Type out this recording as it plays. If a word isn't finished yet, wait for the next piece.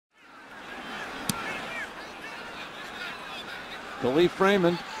Khalif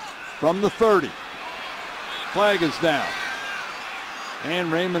Raymond from the 30. Flag is down.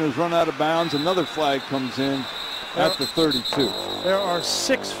 And Raymond has run out of bounds. Another flag comes in at the 32. There are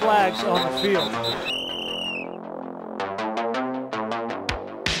 6 flags on the field.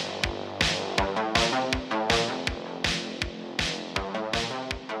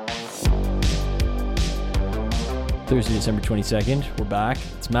 Thursday, December 22nd, we're back.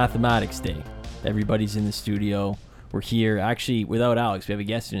 It's Mathematics Day. Everybody's in the studio. We're here. Actually, without Alex, we have a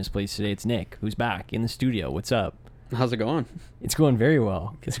guest in his place today. It's Nick, who's back in the studio. What's up? How's it going? It's going very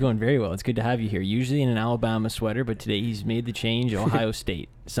well. It's going very well. It's good to have you here. Usually in an Alabama sweater, but today he's made the change, Ohio State.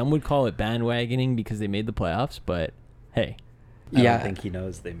 Some would call it bandwagoning because they made the playoffs, but hey. I don't think he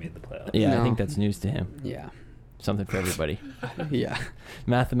knows they made the playoffs. Yeah, No. I think that's news to him. Yeah. Something for everybody. Yeah.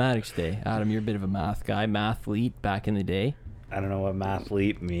 Mathematics Day. Adam, you're a bit of a math guy, mathlete back in the day. I don't know what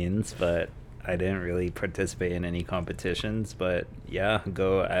mathlete means, but I didn't really participate in any competitions. But yeah,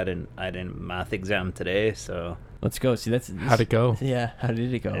 I had a math exam today, so Let's go. See, How'd it go? Yeah, how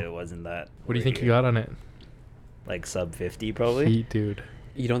did it go? it wasn't that. What do you think you great. got on it? Like sub 50 probably. Heat, dude.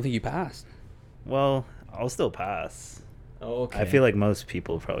 You don't think you passed? Well, I'll still pass. Oh, okay. I feel like most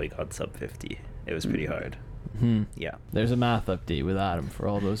people probably got sub 50. It was pretty hard. Yeah. There's a math update with Adam for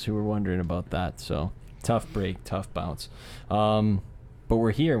all those who were wondering about that. So tough break, tough bounce. But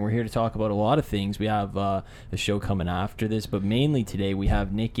we're here, and we're here to talk about a lot of things. We have a show coming after this, but mainly today we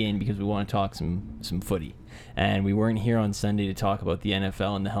have Nick in because we want to talk some footy. And we weren't here on Sunday to talk about the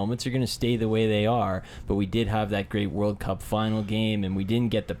NFL, and the helmets are going to stay the way they are, but we did have that great World Cup final game, and we didn't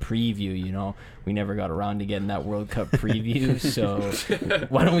get the preview, you know. We never got around to getting that World Cup preview, so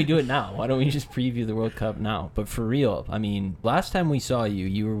why don't we do it now? Why don't we just preview the World Cup now? But for real, I mean, last time we saw you,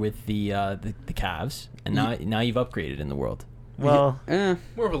 you were with the Cavs, and now you've upgraded in the world. Well,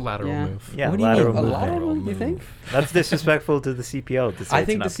 More of a lateral move. yeah, What do you lateral mean A move. lateral move, you think? That's disrespectful to the CPL. To say I it's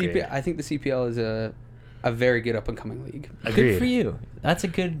think an the CPL. upgrade. I think the CPL is a very good up and coming league. Agreed. Good for you. That's a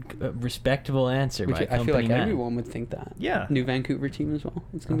good, respectable answer Which by a I feel like company man. everyone would think that. Yeah. New Vancouver team as well.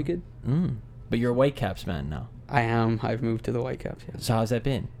 It's gonna be good. But you're a Whitecaps man now. I am. I've moved to the Whitecaps. Yeah. So how's that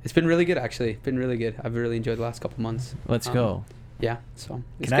been? It's been really good actually. Been really good. I've really enjoyed the last couple months. Let's go. Yeah. So.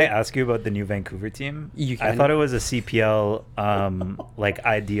 It's Can I good. ask you about the new Vancouver team? You I can. thought it was a CPL like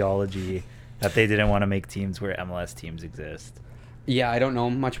ideology that they didn't want to make teams where MLS teams exist. Yeah, I don't know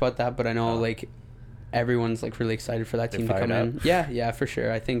much about that, but I know like everyone's like really excited for that They're team to fired come in. up. Yeah, for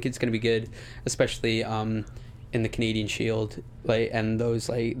sure. I think it's gonna be good, especially in the Canadian Shield, like and those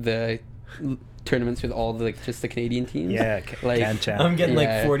like the tournaments with all the like just the Canadian teams. Yeah, like Can-Chan. I'm getting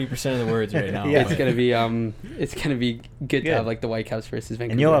Yeah. like 40% of the words right now. Yeah. it's gonna be good to have like the Whitecaps versus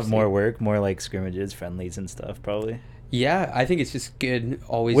Vancouver. And you'll have FC. more work, more like scrimmages, friendlies, and stuff probably. Yeah, I think it's just good.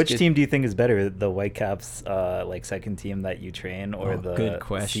 Always. Which good. team do you think is better, the Whitecaps like second team that you train, or the good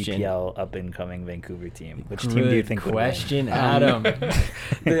question. CPL up and coming Vancouver team? Which team do you think would win? question, Adam?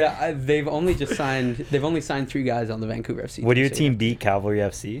 They've only signed 3 guys on the Vancouver FC. Would your so team yeah. beat Cavalry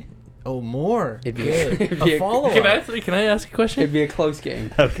FC? Oh, more. It'd be, Good. it'd be A follow-up. Can I ask a question? It'd be a close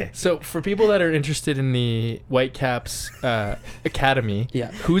game. Okay. So for people that are interested in the Whitecaps academy,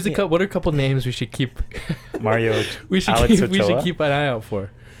 Yeah. what are a couple names we should keep? Mario, Alex we should Ochoa? keep an eye out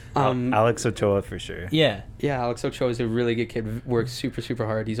for. Alex Ochoa for sure. Yeah, Yeah, Alex Ochoa is a really good kid. Works super, super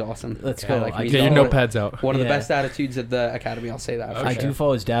hard. He's awesome. let's I go. like him. He's Get your all- notepads out. One of the Yeah. best attitudes at the academy. I'll say that. For I sure. do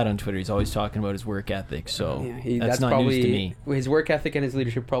follow his dad on Twitter. He's always talking about his work ethic, so Yeah, that's not probably news to me. his work ethic and his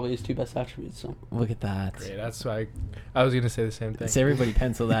leadership probably his 2 best attributes. So Look at that. Great. That's why I was gonna say the same thing. So everybody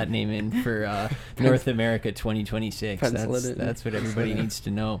pencil that name in for North America 2026. Pencil it in. That's what everybody needs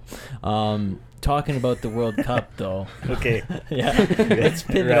to know. Talking about the World Cup, though. Okay. Yeah, let's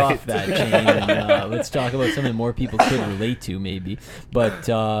pivot Right. off that chain and let's talk about something more people could relate to, maybe. But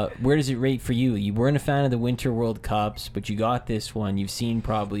where does it rate for you? You weren't a fan of the Winter World Cups, but you got this one. You've seen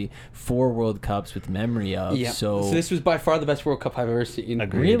probably 4 World Cups with memory of. yeah. So this was by far the best World Cup I've ever seen.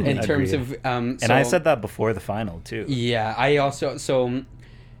 Agreed. Really? In terms Agreed. of And I said that before the final too. Yeah,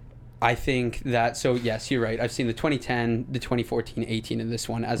 I think that, so yes, you're right. I've seen the 2010, the 2014, 18, and this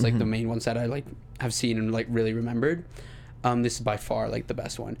one as like the main ones that I like have seen and like really remembered. This is by far like the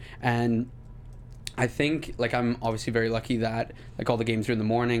best one. And I think like I'm obviously very lucky that like all the games are in the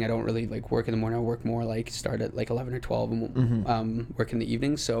morning. I don't really like work in the morning. I work more like start at like 11 or 12 and work in the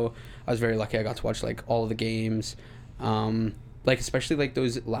evening. So I was very lucky. I got to watch like all of the games. Like especially like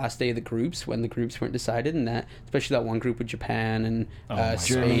those last day of the groups when the groups weren't decided, and that especially that one group with Japan and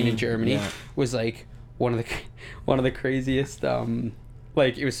Spain and Germany was like one of the craziest.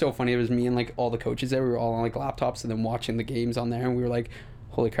 Like it was so funny. It was me and like all the coaches there. We were all on like laptops and then watching the games on there, and we were like,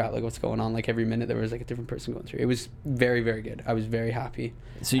 holy crap, like what's going on? Like every minute there was like a different person going through. It was very, very good. I was very happy.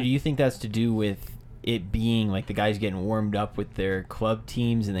 So do you think that's to do with it being like the guys getting warmed up with their club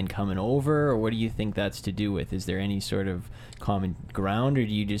teams and then coming over, or what do you think that's to do with? Is there any sort of common ground, or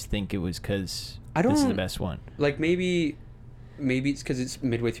do you just think it was because this is the best one? Like maybe it's because it's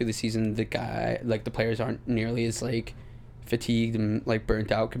midway through the season. The players aren't nearly as like fatigued and like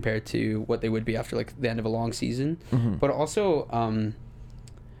burnt out compared to what they would be after like the end of a long season. Mm-hmm. But also,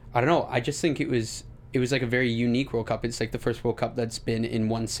 I don't know. I just think it was like a very unique World Cup. It's like the first World Cup that's been in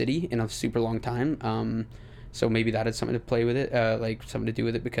one city in a super long time. So maybe that had something to play with it, like something to do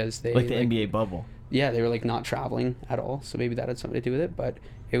with it because they like the NBA bubble. Yeah, they were like not traveling at all. So maybe that had something to do with it. But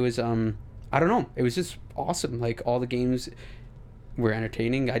it was I don't know. It was just awesome. Like all the games were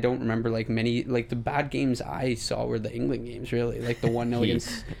entertaining. I don't remember like many like the bad games I saw were the England games really. Like the 1-0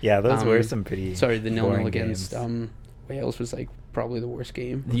 against those were some pretty the 0-0 against games. Wales was like probably the worst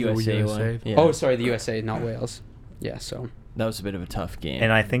game. The USA one. Yeah. Oh, sorry, the USA, not Wales. Yeah, so that was a bit of a tough game.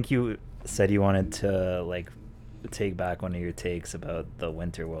 And I think you said you wanted to like take back one of your takes about the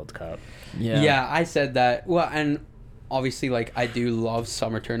Winter World Cup. Yeah, I said that. Well, and obviously, like I do love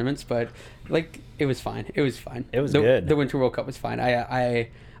summer tournaments, but like it was fine. It was fine. It was good. The Winter World Cup was fine. I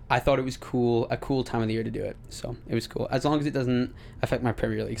thought it was cool, a cool time of the year to do it. So it was cool, as long as it doesn't affect my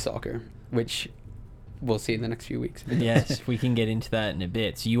Premier League soccer, which we'll see in the next few weeks. Yes, we can get into that in a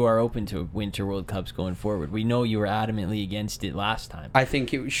bit. So you are open to Winter World Cups going forward. We know you were adamantly against it last time. I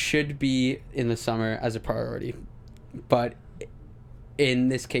think it should be in the summer as a priority, but in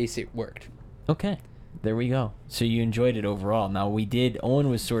this case, it worked. Okay. There we go. So you enjoyed it overall. Now Owen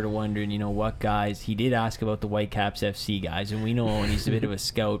was sort of wondering, what guys, he did ask about the Whitecaps FC guys, and we know Owen, he's a bit of a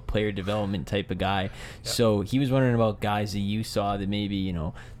scout, player development type of guy. Yep. So he was wondering about guys that you saw that maybe,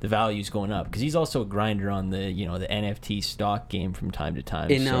 the value's going up, because he's also a grinder on the, the NFT stock game from time to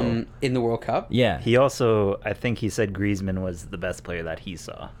time. In the World Cup? Yeah. He also, I think he said Griezmann was the best player that he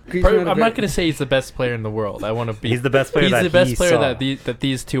saw. I'm not going to say he's the best player in the world. I want to be. He's the best player that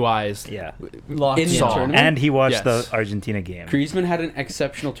these two eyes locked in saw. tournament? And he watched the Argentina game. Griezmann had an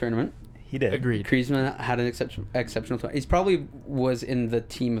exceptional tournament. He did. Agreed. Griezmann had an exceptional tournament. He's probably was in the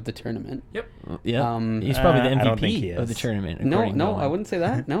team of the tournament. Yep. Yeah. He's probably the I don't think he MVP of the is. tournament. No, I wouldn't say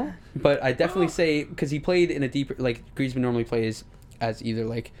that. No, but I definitely say because he played in a deeper like Griezmann normally plaws as either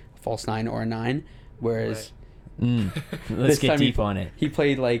like a false 9 or a 9, whereas let's get deep on it. He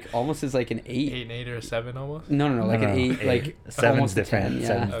played like almost as like an 8. 8 and 8 or a 7 almost. No, like an 8, like 7's almost different. a 10.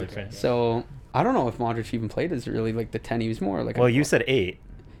 Yeah. 7's different. So I don't know if Modric even played as really like the 10. He was more like. Well, you said 8.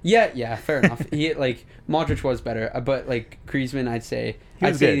 Yeah, fair enough. He like Modric was better, but like Griezmann, I'd say he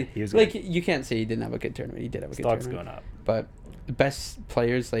was good. He was like good. You can't say he didn't have a good tournament. He did have a good Stock's tournament. going up. But the best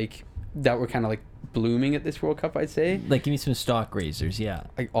players like that were kind of like blooming at this World Cup, I'd say. Like give me some stock raisers, yeah.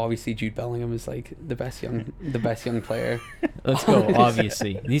 Like obviously Jude Bellingham is like the best young player. Let's go.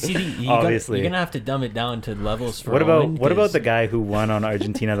 Obviously, Obviously, you're gonna have to dumb it down to levels for. What Owen, about the guy who won on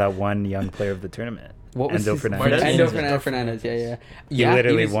Argentina? That one young player of the tournament. What was Endo Fernandez? Endo Fernandez. Yeah. He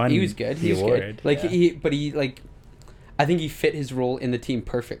literally won. He was good. The award. Good. Like I think he fit his role in the team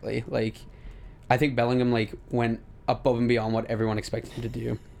perfectly. Like, I think Bellingham like went above and beyond what everyone expected him to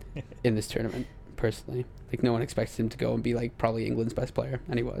do in this tournament. Personally, like no one expected him to go and be like probably England's best player,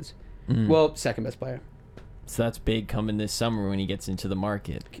 and he was. Well, second best player. So that's big coming this summer when he gets into the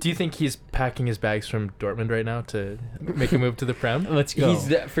market. Do you think he's packing his bags from Dortmund right now to make a move to the Prem? Let's go.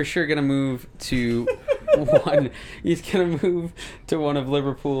 He's for sure gonna move to one. He's gonna move to one of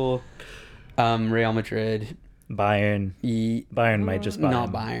Liverpool, Real Madrid, Bayern. Bayern might just buy not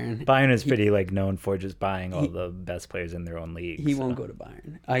him. Bayern. Bayern is pretty like known for just buying all the best players in their own league. He won't go to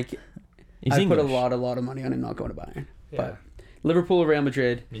Bayern. I put English. a lot of money on him not going to Bayern. Yeah. But Liverpool or Real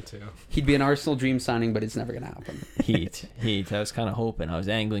Madrid. Me too. He'd be an Arsenal dream signing, but it's never going to happen. Heat. I was kind of hoping. I was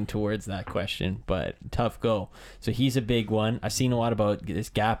angling towards that question, but tough go. So he's a big one. I've seen a lot about this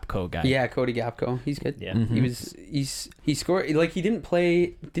Gapco guy. Yeah, Cody Gapco. He's good. Yeah. Mm-hmm. He scored like he didn't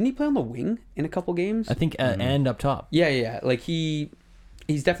play. Didn't he play on the wing in a couple games? I think and up top. Yeah. Like he's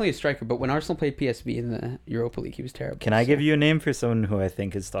definitely a striker. But when Arsenal played PSV in the Europa League, he was terrible. Can I give you a name for someone who I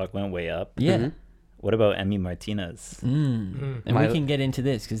think his stock went way up? Yeah. Mm-hmm. What about Emi Martinez? And we can get into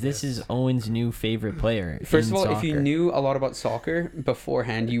this because this is Owen's new favorite player. First of all, soccer. if you knew a lot about soccer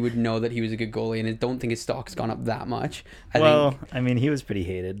beforehand, you would know that he was a good goalie, and I don't think his stock's gone up that much. I mean, he was pretty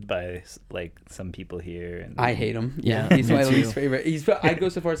hated by like some people here. And I hate him. Yeah, he's me my too. least favorite. I'd go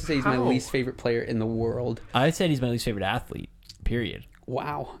so far as to say he's my least favorite player in the world. I said he's my least favorite athlete. Period.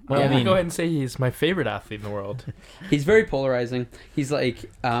 Wow. Well, I'm I gonna mean- go ahead and say he's my favorite athlete in the world. He's very polarizing. He's like,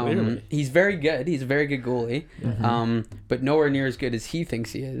 Clearly. he's very good. He's a very good goalie, but nowhere near as good as he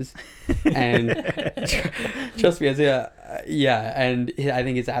thinks he is. And trust me, and I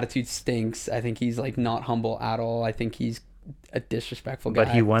think his attitude stinks. I think he's like not humble at all. I think he's a disrespectful guy.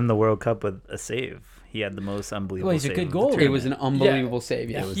 But he won the World Cup with a save. He had the most unbelievable. Well, he's a save good of the goalie. It tournament. was an unbelievable save.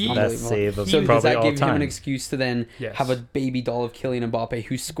 Yeah, It was He- the best save of So does probably that all give him an time. excuse to then Yes. have a baby doll of Kylian Mbappe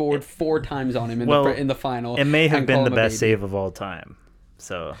who scored 4 times on him in Well, the final? It may have and been call the him a best baby? save of all time.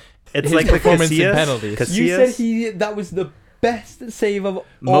 So it's His like the performance in Casillas. penalties. You said Casillas, that was the best save of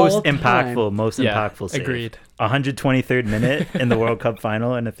most all time. impactful save. Agreed. 123rd minute in the World Cup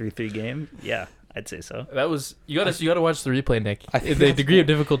final in a 3-3 game. Yeah, I'd say so. That was you gotta watch the replay, Nick. I think The that's- degree of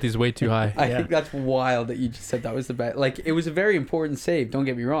difficulty is way too high. I Yeah. think that's wild that you just said that was the best. Like, it was a very important save. Don't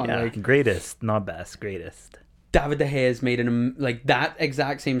get me wrong. Yeah, Like, greatest, not best, greatest. David De Gea has made like that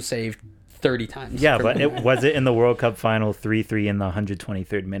exact same save 30 times. Yeah, for but them. was it in the World Cup final 3-3 in the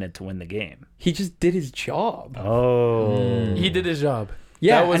 123rd minute to win the game? He just did his job. Oh. He did his job.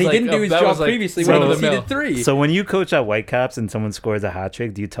 Yeah, That was and he like didn't do his that job was like previously when he run-of-the-mill. conceded 3. So when you coach at Whitecaps and someone scores a hat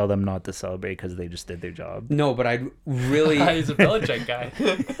trick, do you tell them not to celebrate because they just did their job? No, but I'd really, He's a Belichick guy.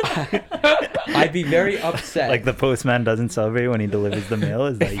 I'd be very upset. Like the postman doesn't celebrate when he delivers the mail?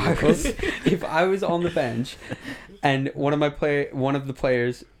 Is that your quote? If I was on the bench and one of the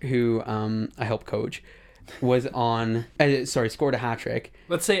players who I helped coach was on scored a hat trick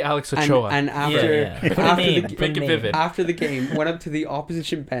Let's say Alex and, Ochoa. and after Yeah. Put a after name, the put a Make it name. vivid. after the game went up to the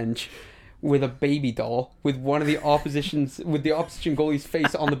opposition bench with a baby doll with one of the opposition goalie's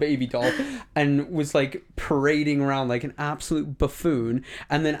face on the baby doll and was like parading around like an absolute buffoon.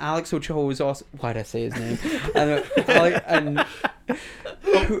 And then Alex Ochoa was also, why'd I say his name? And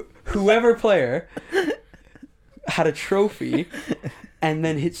whoever player had a trophy and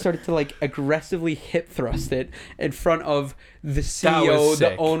then it started to like aggressively hip thrust it in front of the CEO, the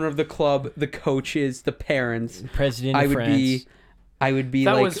sick. owner of the club, the coaches, the parents. President of I would France. be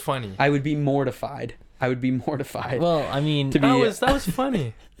that like, was funny. I would be mortified. Well, I mean, To be- That was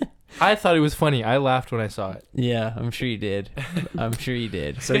funny. I thought it was funny. I laughed when I saw it. yeah, I'm sure you did. I'm sure you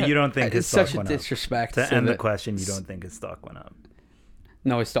did. So you don't think his It's stock such a went up? disrespect. To so end the that- question, you don't think his stock went up?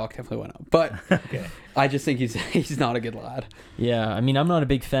 No, his stock definitely went up. But Okay. I just think he's not a good lad. Yeah, I mean, I'm not a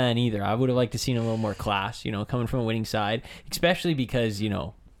big fan either. I would have liked to seen a little more class, coming from a winning side, especially because,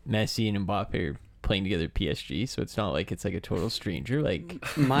 Messi and Mbappe are playing together at PSG, so it's not like it's like a total stranger. Like,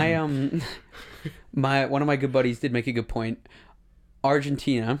 My one of my good buddies did make a good point.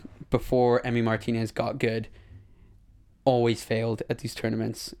 Argentina, before Emi Martinez got good, always failed at these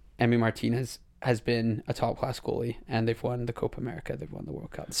tournaments. Emi Martinez has been a top class goalie, and they've won the Copa America, they've won the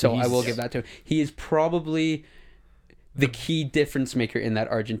World Cup. So I will give that to him. He is probably the key difference maker in that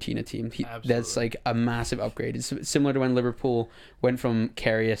Argentina team. That's like a massive upgrade. It's similar to when Liverpool went from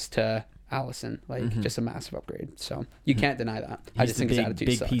Karius to Allison, like just a massive upgrade. So you can't deny that. I just think his attitude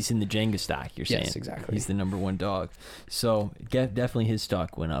big sucks. piece in the Jenga stack. You're saying, Yes, exactly. He's the number one dog. So definitely his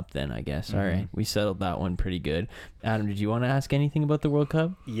stock went up. Then I guess. All right, we settled that one pretty good. Adam, did you want to ask anything about the World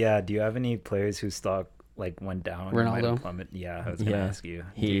Cup? Yeah. Do you have any players whose stock like went down? or might have Ronaldo? plummeted? Yeah, I was gonna ask you.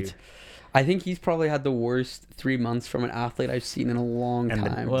 Do you- Heat. I think he's probably had the worst 3 months from an athlete I've seen in a long And the-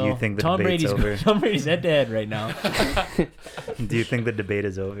 time. Do you think the Tom debate's Brady's over? Tom Brady's head to head right now. Do you think the debate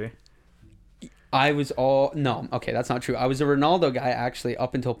is over? No, okay, that's not true. I was a Ronaldo guy actually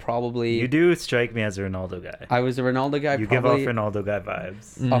up until probably. You do strike me as a Ronaldo guy. I was a Ronaldo guy You give off probably Ronaldo guy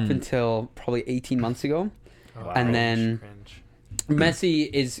vibes. up until probably 18 months ago. Wow. And then Cringe. Messi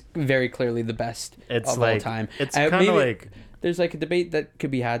is very clearly the best It's of like all time. it's Maybe kind of like there's like a debate that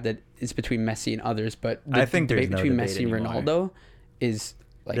could be had that is between Messi and others, but the I think there's debate no between debate Messi and anymore. Ronaldo is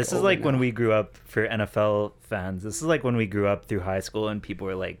like this is over like when now. we grew up for NFL fans. This is like when we grew up through high school and people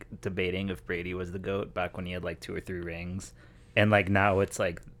were like debating if Brady was the GOAT back when he had like 2 or 3 rings. And like now it's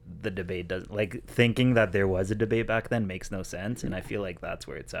like the debate does like thinking that there was a debate back then makes no sense. And I feel like that's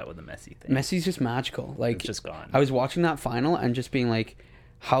where it's at with the Messi thing. Messi's just magical. Like It's just gone. I was watching that final and just being like,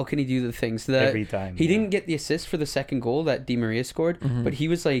 how can he do the things that Every time, he yeah. didn't get the assist for the second goal that Di Maria scored, Mm-hmm. but he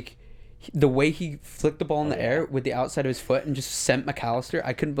was like, the way he flicked the ball in the air with the outside of his foot and just sent McAllister.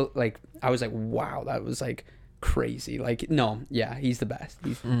 I couldn't I was like, wow, that was like crazy. Like, no, yeah, he's the best.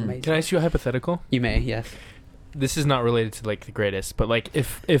 He's amazing. Can I ask you a hypothetical? You may, yes. This is not related to like the greatest, but like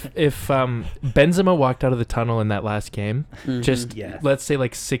if Benzema walked out of the tunnel in that last game, Mhm. just Yes. let's say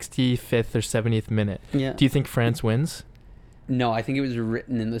like 65th or 70th minute, yeah. do you think France wins? No, I think it was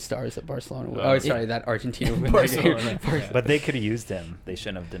written in the stars that Barcelona. Oh, that Argentina would win. Barcelona. But they could have used him. They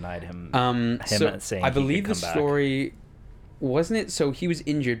shouldn't have denied him. So saying I he could believe the come back. story wasn't it? So he was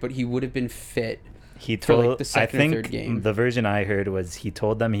injured, but he would have been fit. He for, told. like, the second I or think third game. the version I heard was he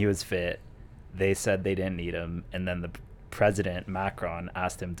told them he was fit. They said they didn't need him, and then the president Macron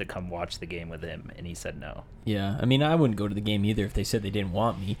asked him to come watch the game with him, and he said no. Yeah, I mean, I wouldn't go to the game either if they said they didn't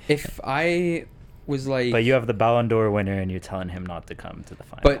want me. If I was like, But you have the Ballon d'Or winner, and you're telling him not to come to the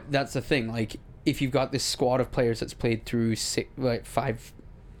final. but that's the thing. Like, if you've got this squad of players that's played through 6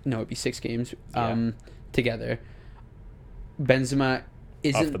 games Yeah. together, Benzema the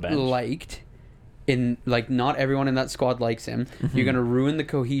isn't bench. liked. In like, not everyone in that squad likes him. You're gonna ruin the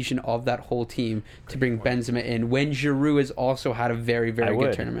cohesion of that whole team to bring Benzema in when Giroud has also had a very, very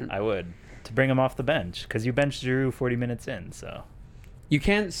good tournament. I would to bring him off the bench because you benched Giroud 40 minutes in. So You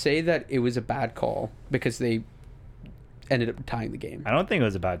can't say that it was a bad call because they ended up tying the game. I don't think it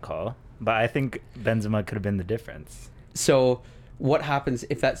was a bad call, but I think Benzema could have been the difference. So what happens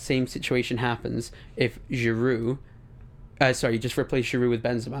if that same situation happens if Giroud, you just replace Giroud with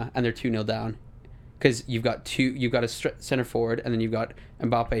Benzema and they're 2-0 down? Because you've got a center forward and then you've got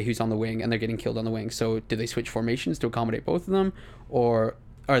Mbappe who's on the wing and they're getting killed on the wing. So do they switch formations to accommodate both of them, or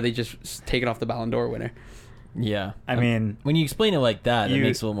are they just taking off the Ballon d'Or winner? Yeah. I mean, when you explain it like that, it you-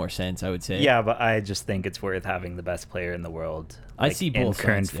 makes a little more sense, I would say. yeah, but I just think it's worth having the best player in the world. I see in both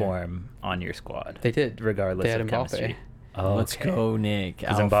current sides there. form on your squad, They did. regardless They had of Mbappe. chemistry. Oh, Let's okay. go, Nick.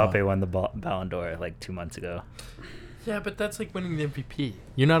 Because Alpha. Mbappe won the Ballon d'Or like 2 months ago. Yeah, but that's like winning the MVP.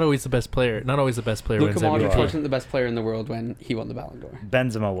 You're not always the best player. Not always the best player Luka wins Modric MVP. wasn't the best player in the world when he won the Ballon d'Or.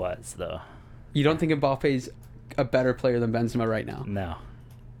 Benzema was though. You don't think Mbappe's a better player than Benzema right now? No.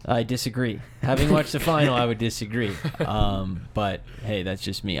 I disagree. Having watched the final, I would disagree. But hey, that's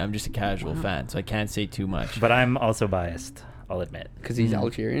just me. I'm just a casual fan, so I can't say too much. But I'm also biased, I'll admit. Because he's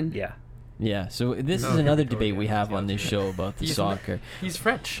Algerian? Yeah. Yeah, so this No, is another oh, debate yeah, we have he's on this Algerian. show about the He's soccer. He's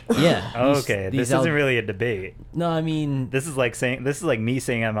French. Yeah. Okay, this isn't really a debate. No, I mean, This is like me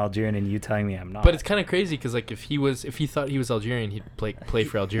saying I'm Algerian and you telling me I'm not. But it's kind of crazy because like if he thought he was Algerian, he'd play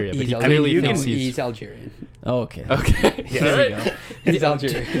for Algeria. But He's he Algerian. clearly you thinks can- He's Algerian. okay. Okay. Yeah. There we Alright. go. He's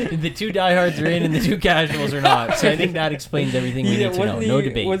Algerian. The two diehards are in and the two casuals are not. So I think that explains everything we need to know. No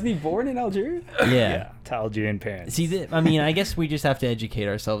debate. Wasn't he born in Algeria? Yeah. to Algerian parents. See, I mean, I guess we just have to educate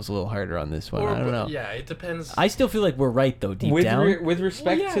ourselves a little harder on this one. I don't know. Yeah, it depends. I still feel like we're right, though, deep With down. with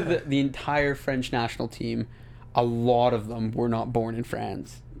respect Well, to yeah. the entire French national team, a lot of them were not born in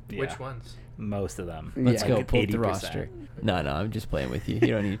France. Yeah, Which ones? most of them. Let's Yeah. go. Like Pull up the 80%. roster. No, I'm just playing with you. You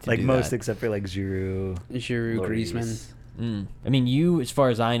don't need to Like do most that. except for like Giroud, Giroud, Lloris. Griezmann. I mean, you, as far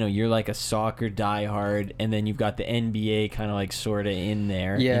as I know, you're like a soccer diehard, and then you've got the NBA kind of like sort of in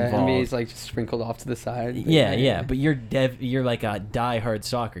there. Yeah, involved. NBA's like just sprinkled off to the side. Yeah, but you're like a diehard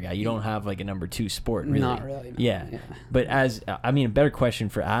soccer guy. You don't have like a number two sport, really. Not really. No. Yeah. But a better question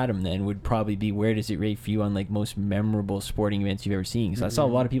for Adam then would probably be, where does it rate for you on like most memorable sporting events you've ever seen? Because I saw a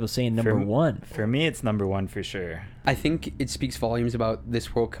lot of people saying number one. For me, it's number one for sure. I think it speaks volumes about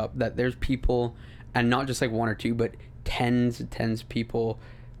this World Cup that there's people, and not just like one or two, but tens of people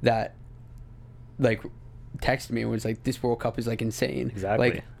that like texted me and was like, this World Cup is like insane.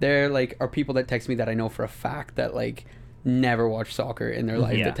 Exactly. Like there like are people that text me that I know for a fact that like never watched soccer in their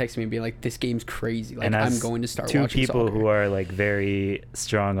life, Yeah. that text me and be like, this game's crazy. Like And I'm as going to start two watching people soccer. who are like very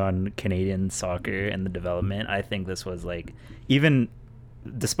strong on Canadian soccer and the development, I think this was like, even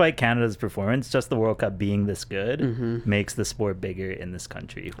despite Canada's performance, just the World Cup being this good makes the sport bigger in this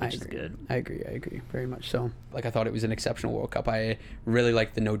country, which is good. I agree very much so. Like I thought it was an exceptional World Cup. I really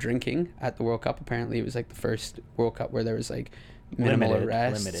liked the no drinking at the World Cup. Apparently it was like the first World Cup where there was like minimal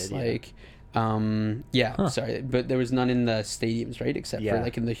arrests. Limited, yeah. Like sorry, but there was none in the stadiums, right? Except for Yeah.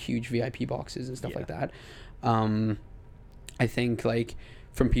 like in the huge VIP boxes and stuff Yeah. like that. I think like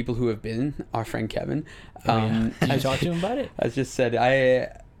from people who have been, our friend Kevin, Did you I- talk to him about it? I just said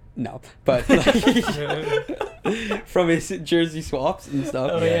no, but like, from his jersey swaps and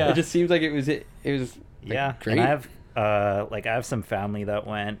stuff, Oh, yeah. it just seems like it was like, Yeah, great. and I have some family that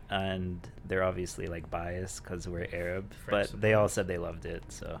went, and they're obviously like biased because we're Arab, French but they all said they loved it.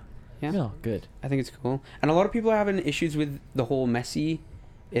 So Yeah. No, good. I think it's cool. And a lot of people are having issues with the whole Messi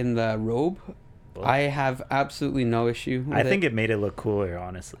in the robe. Well, I have absolutely no issue with I think it made it look cooler,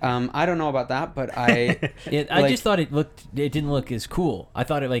 honestly. I don't know about that, but I I Like- just thought it didn't look as cool. I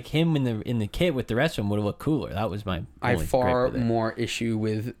thought it like him in the kit with the rest of them would have looked cooler. That was my I only have far gripe with it. more issue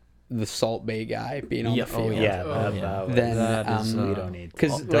with the Salt Bay guy being on the field. Yeah, Then we don't need.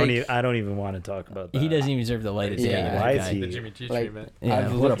 'cause, I don't even want to talk about that. He doesn't even deserve the light of day. Yeah. that Why is guy. he? The Jimmy G Like, treatment. Yeah,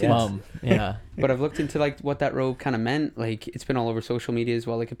 I've what looked a into- bum. Yeah. But I've looked into like what that robe kind of meant. Like it's been all over social media as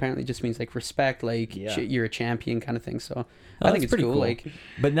well. Like apparently it just means like respect, like you're a champion kind of thing. So I think that's it's pretty cool. cool. Like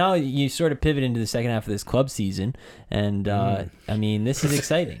But now you sort of pivot into the second half of this club season, and I mean, this is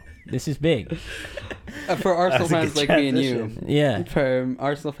exciting. This is big. for Arsenal That was a fans good like me and you, transition. Yeah. for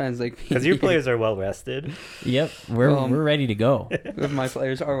Arsenal fans like me, Because your players are well rested. Yep. We're ready to go. my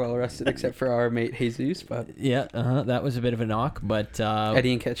players are well rested except for our mate Jesus. But Yeah. That was a bit of a knock, but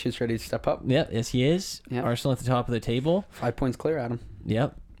Eddie and Ketch is ready to step up. yeah, yes, he is. Yep. Arsenal at the top of the table. 5 points clear at him.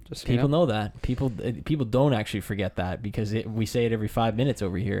 Yep. Just so People you know. know that. People don't actually forget that because we say it every 5 minutes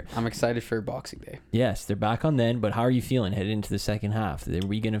over here. I'm excited for Boxing Day. Yes, they're back on then. But how are you feeling headed into the second half? Are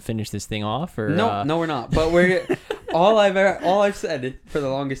we going to finish this thing off, or No, we're not. But we're all I've said for the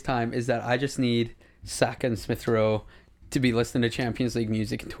longest time is that I just need Saka and Smith Rowe to be listening to Champions League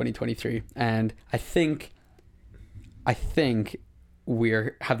music in 2023, and I think we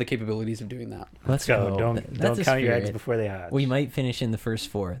have the capabilities of doing that. Let's go. Don't That's a count your eggs spirit. before they hatch. We might finish in the first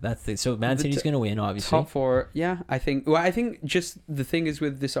four. So Man The City's going to win, obviously. Top four, yeah. I think just the thing is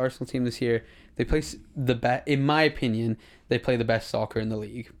with this Arsenal team this year, they play the best. In my opinion, they play the best soccer in the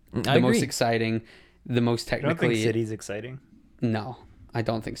league. I The most agree. exciting, the most You don't technically. think City's exciting? No, I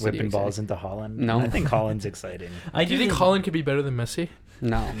don't think City. Whipping exciting. balls into Holland? No. I think Holland's exciting. I Do you think Holland could be better than Messi?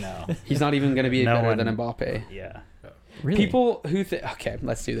 No, No. he's not even going to be No better one- than Mbappe. Yeah. Really? People who okay,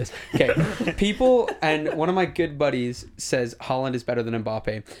 let's do this. Okay, people, and one of my good buddies says Holland is better than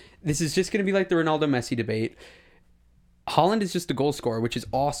Mbappe. This is just going to be like the Ronaldo Messi debate. Holland is just a goal scorer, which is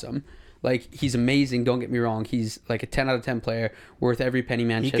awesome. Like he's amazing. Don't get me wrong. He's like a 10 out of 10 player, worth every penny.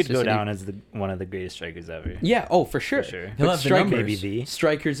 Manchester He could go City. down as one of the greatest strikers ever. Yeah. Oh, for sure. For sure. He'll But have the numbers. Maybe the.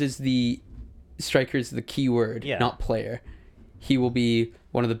 strikers is the key word, Yeah. not player. He will be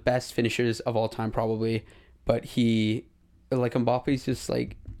one of the best finishers of all time, probably. But like Mbappe's just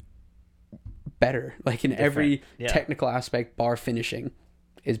like better. Like in every Different. Yeah. technical aspect, bar finishing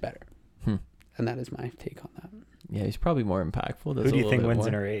is better. And that is my take on that. Yeah, he's probably more impactful. Does Who do a you little think bit wins more.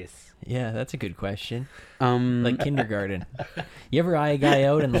 in a race? Yeah, that's a good question. Like Like kindergarten. You ever eye a guy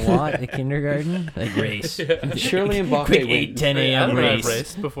out in the lot at kindergarten? Like race. surely Mbappe Quick wins. 8, 10 I a.m. don't know, I've race.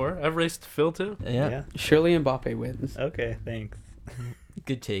 raced before. I've raced Phil too. Yeah, Surely Mbappe wins. Okay, thanks.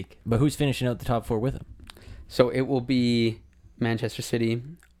 good take. But who's finishing out the top four with him? So it will be Manchester City,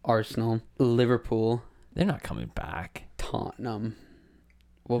 Arsenal, Liverpool, They're not coming back. Tottenham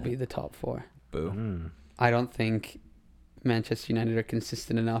will be the top four. Boo. Mm. I don't think Manchester United are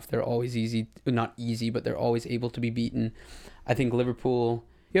consistent enough. They're always not easy, but they're always able to be beaten. I think Liverpool.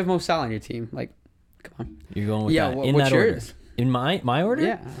 You have Mo Salah on your team. Like, come on. You're going with Yeah. that. In What's that order. yours? In my order?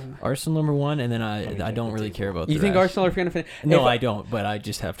 Yeah. Arsenal number one, and then I check don't the really table. care about You the think rest. Arsenal are going to finish? No, I don't, but I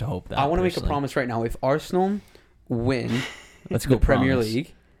just have to hope that. I want to make a personally. promise right now. If Arsenal win Let's the go Premier promise.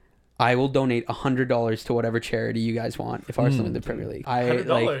 League, I will donate $100 to whatever charity you guys want. If Arsenal win the Premier League,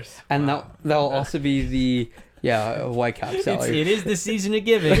 $100. and that'll also be the Whitecaps salary. It is the season of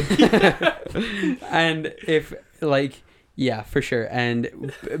giving. And if for sure,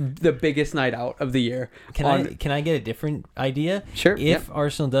 and the biggest night out of the year. Can I get a different idea? Sure. If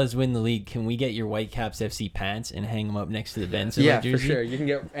Arsenal does win the league, can we get your Whitecaps FC pants and hang them up next to the Benson yeah, jersey? for sure, you can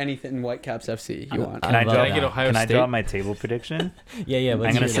get anything Whitecaps FC you want. Can I love drop? that. get Ohio Can I State? drop my table prediction? Yeah. I'm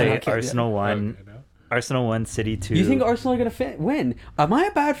Let's gonna hear say that. Arsenal won. Arsenal 1, City 2. Do you think Arsenal are gonna win? Am I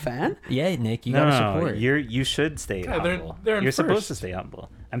a bad fan? Yeah, Nick, you No, gotta no, support. you should stay Yeah, they're- humble. they're in You're supposed first. to stay humble.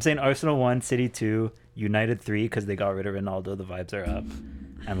 I'm saying Arsenal 1, City 2, United 3 because they got rid of Ronaldo. The vibes are up,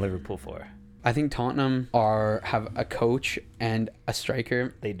 and Liverpool 4. I think Tottenham have a coach and a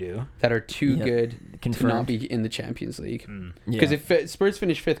striker They do. that are too Yep. good to Confirmed. not be in the Champions League. Mm. Because Yeah. if Spurs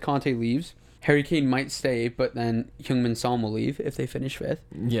finish fifth, Conte leaves. Harry Kane might stay, but then Heung-min Son will leave if they finish fifth.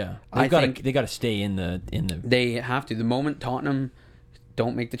 Yeah, I think- they got to stay in the. They have to. The moment Tottenham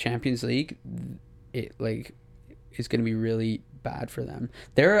don't make the Champions League, it is going to be really bad for them.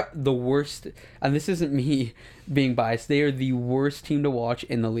 They're the worst, and this isn't me being biased. They are the worst team to watch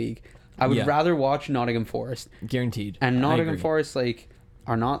in the league. I would Yeah. rather watch Nottingham Forest, Guaranteed. and I Nottingham agree. Forest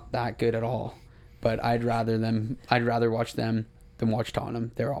are not that good at all. But I'd rather watch them than watch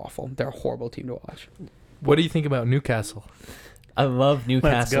Tottenham. They're awful. They're a horrible team to watch. What do you think about Newcastle? I love Let's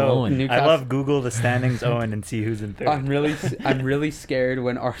Newcastle. go. Owen. Newcastle- I love Google the standings, Owen, and see who's in third. I'm really scared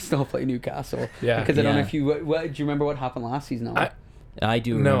when Arsenal play Newcastle. Yeah. Because I don't know Yeah. if you do you remember what happened last season? I- I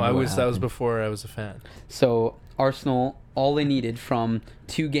do. No, remember what that was happened. before I was a fan. So Arsenal all they needed from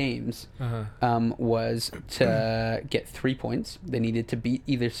 2 games was to get 3 points. They needed to beat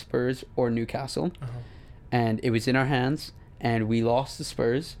either Spurs or Newcastle. And it was in our hands, and we lost the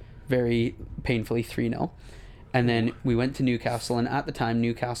Spurs very painfully 3-0. And then we went to Newcastle, and at the time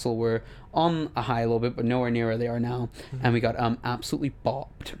Newcastle were on a high a little bit, but nowhere near where they are now. And we got absolutely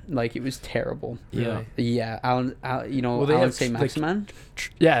bopped. Like, it was terrible. Yeah. Yeah. Alan, you know, Well, they Alan have, St. Maximin.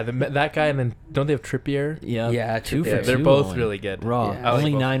 Yeah, that guy, and then don't they have Trippier? Yeah. Yeah, two for Trippier. two. They're both Owen. really good. Raw. Yeah. Only I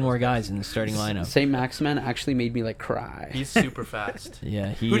like both 9 of more those guys in the starting lineup. St. Maximin actually made me like cry. He's super fast.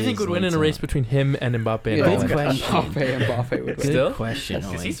 Yeah. Who do you think would win in a race between him and Mbappe? And Yeah, Good Bellingham? question. Mbappe would win. Good Still? question,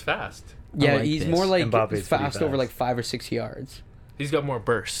 Because Owen. he's fast. Yeah, like he's this. more like Mbappe's pretty fast over fast. like 5 or 6 yards. He's got more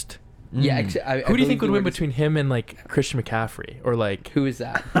burst. Yeah. Mm. Who do you think would win between him and like Christian McCaffrey or like? Who is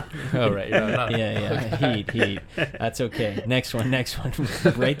that? Oh right, not Yeah. Heat. That's okay. Next one.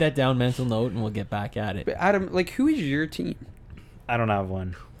 Write that down, mental note, and we'll get back at it. But Adam, like, who is your team? I don't have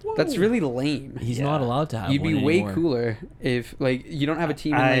one. That's really lame. He's Yeah. not allowed to have You'd be one way anymore. cooler if, like, you don't have a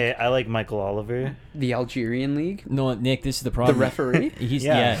team in like I like Michael Oliver. the Algerian league. No, Nick, this is the The problem. referee. He's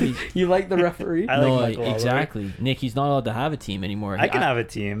Yeah. he's, You like the referee? I like no, Michael Oliver. exactly. Nick, he's not allowed to have a team anymore. I can have a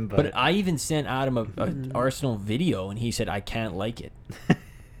team, But I even sent Adam a Arsenal video, and he said, I can't like it.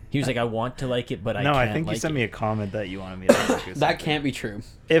 He was like, I want to like it, but I no, can't I think like you sent it. me a comment that you wanted me to like or something. That can't be true.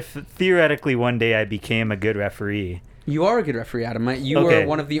 If theoretically one day I became a good referee, You are a good referee, Adam. You Okay. are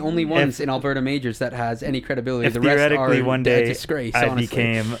one of the only ones in Alberta majors that has any credibility. if The rest theoretically are one a day disgrace. I honestly.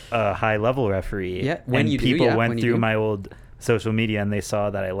 became a high level referee, Yeah, when and you do, people yeah, went when you through do. my old social media and they saw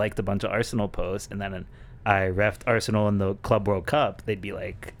that I liked a bunch of Arsenal posts, and then I refed Arsenal in the Club World Cup, they'd be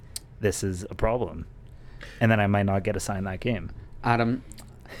like, "This is a problem," and then I might not get assigned that game. Adam.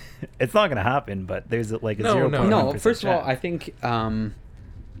 It's not gonna happen, but there's like a No, 0.1% no. No, first of all, chance. I think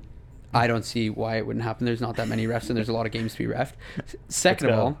I don't see why it wouldn't happen. There's not that many refs, and there's a lot of games to be refed. Second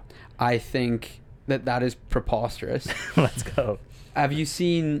of Let's go. all, I think that is preposterous. Let's go. Have you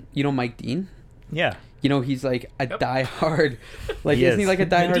seen, Mike Dean? Yeah, You know, he's like a diehard, like, He isn't he is. like a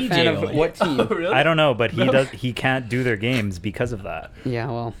diehard DJ fan of Owen. what team? Really? I don't know, but he can't do their games because of that, Yeah,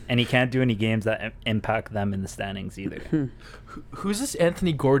 well, and he can't do any games that impact them in the standings either. Who's this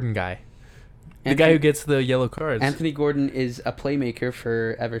Anthony Gordon guy? The guy who gets the yellow cards. Anthony Gordon is a playmaker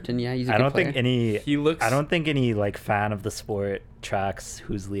for Everton. Yeah, he's a I good don't player. think any. He looks- I don't think any like fan of the sport tracks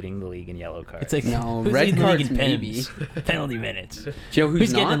who's leading the league in yellow cards. It's like, No, who's red leading the league cards in maybe. pens? Penalty minutes. Do you know who's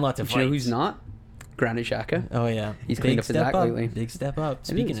Who's not? getting in lots of Do you know fights? whis not? Granit Xhaka. Oh, yeah. He's Big cleaned up his step act up. lately. Big step up. It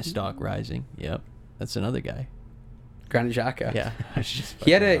Speaking is. of stock rising, yep. That's another guy. Granit Xhaka. Yeah. I was just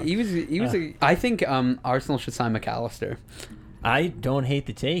He had fucking he was around. I think Arsenal should sign McAllister. I don't hate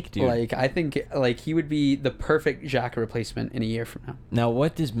the take, dude. Like, I think like he would be the perfect Xhaka replacement in a year from now. Now,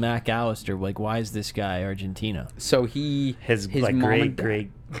 what does McAllister, like, why is this guy Argentina? So his like mom great and dad-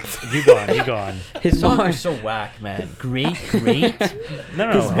 great. You go on. You go on. his Songs mom are so whack, man. Great.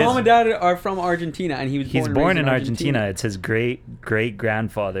 No, his mom and his, dad are from Argentina, and he was he's born, and born raised in Argentina. It's his great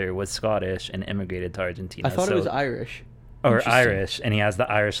grandfather was Scottish and immigrated to Argentina. I thought it so- was Irish. or Interesting. Irish, and he has the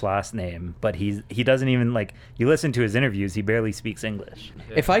Irish last name, but he doesn't even like. You listen to his interviews; he barely speaks English.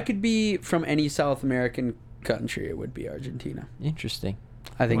 If I could be from any South American country, it would be Argentina. Interesting.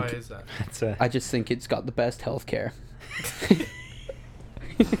 I think. Why is that? It's a, I just think it's got the best healthcare.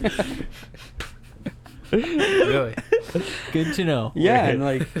 Really? Good to know. Yeah, and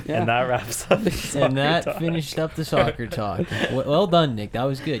like, yeah. and that wraps up. the soccer And that talk. finished up the soccer talk. Well done, Nick. That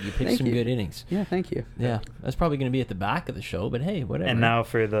was good. You picked Thank some you. good innings. Yeah, thank you. Yeah, that's probably going to be at the back of the show, but hey, whatever. And now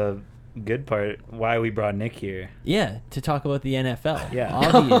for the good part, why we brought Nick here. Yeah, to talk about the NFL. Yeah.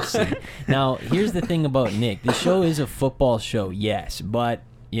 Obviously. Now, here's the thing about Nick. The show is a football show, yes, but,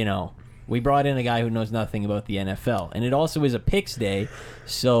 we brought in a guy who knows nothing about the NFL. And it also is a picks day,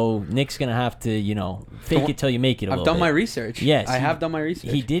 so Nick's going to have to, fake it till you make it a I've little done my bit. research. Yes, I he- have done my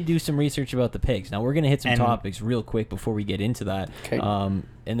research. He did do some research about the picks. Now, we're going to hit some And- topics real quick before we get into that. Okay.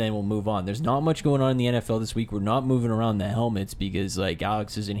 And then we'll move on. There's not much going on in the NFL this week. We're not moving around the helmets because, like,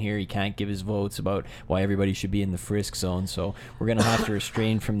 Alex is in here. He can't give his votes about why everybody should be in the frisk zone. So we're going to have to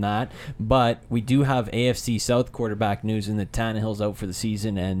restrain from that. But we do have AFC South quarterback news in that Tannehill's out for the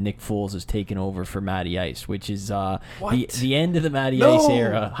season and Nick Foles is taking over for Matty Ice, which is the end of the Matty Ice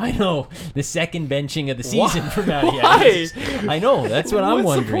era. I know. The second benching of the season for Matty Why? Ice. I know. That's what I'm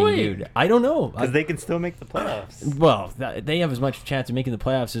What's the wondering, point? dude. I don't know. Because they can still make the playoffs. Well, they have as much chance of making the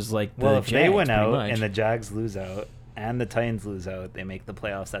playoffs as like the Well, if Jags, they win pretty out much. and the Jags lose out and the Titans lose out, they make the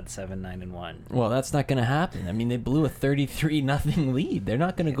playoffs at 7-9-1. Well, that's not going to happen. I mean, they blew a 33-0 lead. They're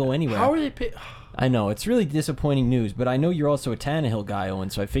not going to go anywhere. How are they? I know it's really disappointing news, but I know you're also a Tannehill guy, Owen.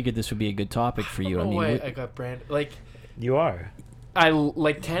 So I figured this would be a good topic for you. I mean, I got brand like You are.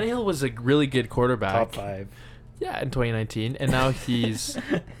 Tannehill was a really good quarterback. Top 5. Yeah, in 2019, and now he's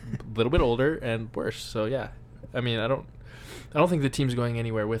a little bit older and worse. So yeah, I mean, I don't think the team's going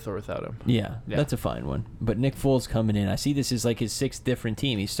anywhere with or without him. Yeah, that's a fine one. But Nick Foles coming in, I see this is like his 6th different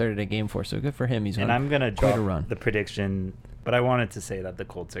team he started a game for, so good for him. He's on I'm gonna quite drop a run. the prediction, but I wanted to say that the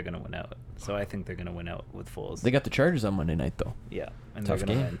Colts are gonna win out. So I think they're gonna win out with Foles. They got the Chargers on Monday night though. Yeah, and Tough they're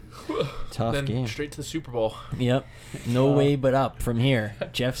gonna game. win. Tough Then game. straight to the Super Bowl. Yep. No way but up from here.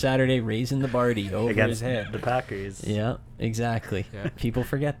 Jeff Saturday raising the Barty over his Against head. the Packers. Yeah, exactly. Yeah. People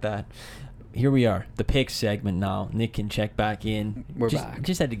forget that. Here we are, the picks segment now. Nick can check back in. We're back.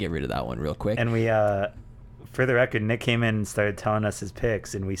 Just had to get rid of that one real quick. And we, for the record, Nick came in and started telling us his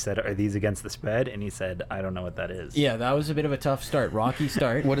picks, and we said, "Are these against the spread?" And he said, "I don't know what that is." Yeah, that was a bit of a tough start. Rocky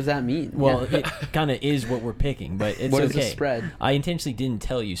start. What does that mean? Well, Yeah. it kind of is what we're picking, but it's What okay. is the spread? I intentionally didn't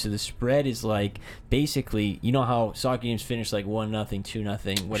tell you. So the spread is like basically, you know how soccer games finish like 1-0,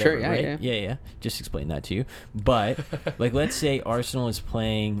 2-0, whatever, Sure, yeah, right? Yeah. Just explain that to you. But like, let's say Arsenal is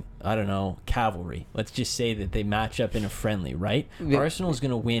playing, I don't know, Cavalry. Let's just say that they match up in a friendly, right? Arsenal is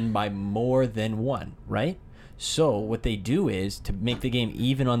going to win by more than 1, right? So what they do is, to make the game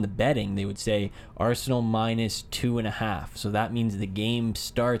even on the betting, they would say Arsenal minus 2.5. So that means the game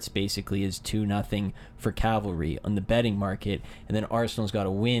starts basically as 2-0 for Cavalry on the betting market, and then Arsenal's got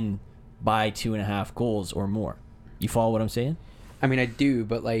to win by 2.5 goals or more. You follow what I'm saying? I mean, I do,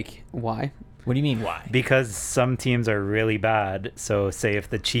 but like, why? What do you mean, why? Because some teams are really bad. So say if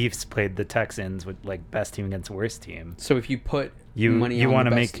the Chiefs played the Texans with like best team against worst team, So if you put You- money you on wanna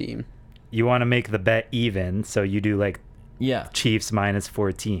the best make- team, you want to make the bet even. So you do like Yeah. Chiefs minus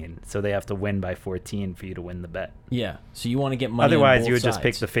 14. So they have to win by 14 for you to win the bet. Yeah. So you want to get money on Otherwise, both you would just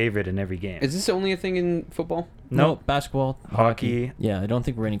pick sides. the favorite in every game. is this only a thing in football? No, basketball, Hockey. Yeah, I don't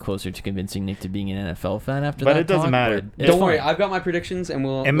think we're any closer to convincing Nick to being an NFL fan after But that it doesn't talk, matter. but it's Don't worry, fine. I've got my predictions, and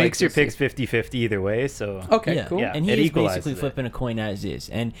we'll. It makes your we'll see. picks 50-50 either way. So Okay, Yeah. cool. Yeah. And he it is equalizes basically it. flipping a coin as is.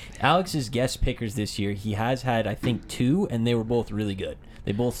 And Alex's guest pickers this year, he has had, I think, 2, and they were both really good.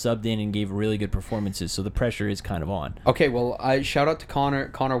 They both subbed in and gave really good performances, so the pressure is kind of on. Okay, well, I shout out to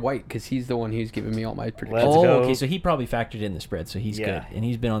Connor White because he's the one who's giving me all my predictions. Let's go. Okay, so he probably factored in the spread, so he's Yeah. good. And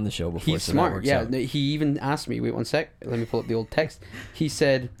he's been on the show before, He's so that smart. works Yeah, out. he even asked me. Wait one sec. Let me pull up the old text. He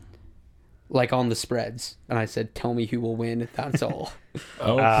said, like on the spreads, and I said, "Tell me who will win." That's all.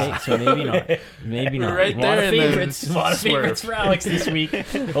 Okay, so maybe not. Maybe not. Right a lot there of and then favorites. A lot of swerve. favorites for Alex this week.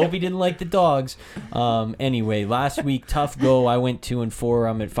 Hope he didn't like the dogs. Anyway, last week, tough go. I went 2-4.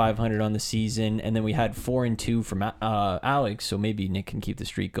 I'm at 500 on the season, and then we had 4-2 from Alex. So maybe Nick can keep the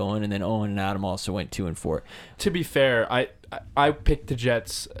streak going. And then Owen and Adam also went 2-4. To be fair, I picked the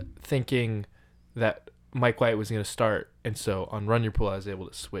Jets thinking that Mike White was going to start, and so on Run Your Pool I was able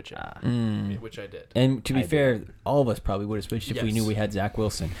to switch it, which I did. And to be fair, all of us probably would have switched if we Yes. knew we had Zach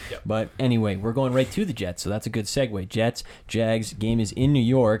Wilson. Yep. But anyway, we're going right to the Jets, so that's a good segue. Jets, Jags, game is in New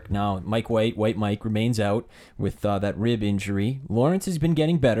York. Now, White Mike, remains out with that rib injury. Lawrence has been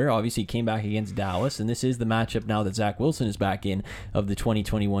getting better. Obviously, he came back against Dallas, and this is the matchup now that Zach Wilson is back in of the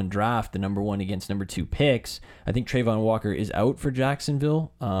 2021 draft, the number 1 against number 2 picks. I think Trayvon Walker is out for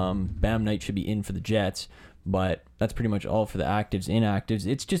Jacksonville. Bam Knight should be in for the Jets. But that's pretty much all for the actives, inactives.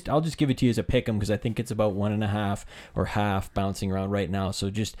 It's just, I'll just give it to you as a pick 'em because I think it's about 1.5 or half bouncing around right now.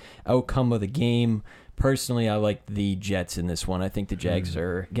 So just outcome of the game. Personally, I like the Jets in this one. I think the Jags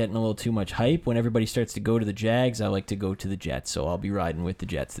are getting a little too much hype. When everybody starts to go to the Jags, I like to go to the Jets. So I'll be riding with the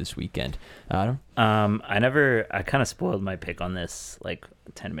Jets this weekend. Adam? I kind of spoiled my pick on this like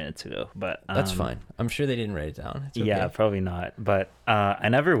 10 minutes ago, but That's fine. I'm sure they didn't write it down. It's okay. Yeah, probably not. But I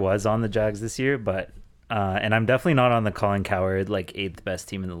never was on the Jags this year, but and I'm definitely not on the Colin Cowherd like 8th best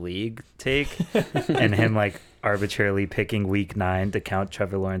team in the league take and him like arbitrarily picking week 9 to count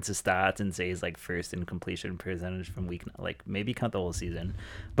Trevor Lawrence's stats and say he's like first in completion percentage from week 9, like maybe count the whole season.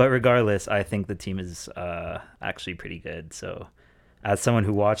 But regardless, I think the team is actually pretty good. So as someone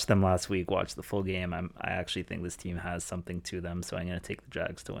who watched them last week, watched the full game, I actually think this team has something to them. So I'm going to take the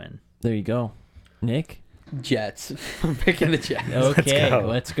Jags to win. There you go. Nick? Jets. I'm picking the Jets. Okay, go.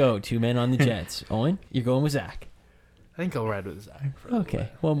 let's go. 2 men on the Jets. Owen, you're going with Zach. I think I'll ride with Zach. Okay,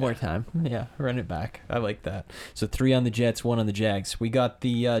 one more time. Yeah, run it back. I like that. So 3 on the Jets, 1 on the Jags. We got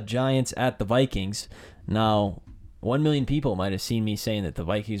the Giants at the Vikings. Now, 1 million people might have seen me saying that the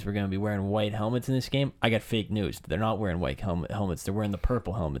Vikings were going to be wearing white helmets in this game. I got fake news. They're not wearing white helmets. They're wearing the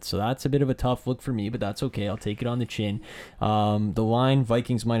purple helmets. So that's a bit of a tough look for me, but that's okay. I'll take it on the chin. The line,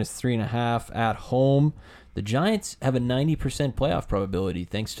 Vikings minus 3.5 at home. The Giants have a 90% playoff probability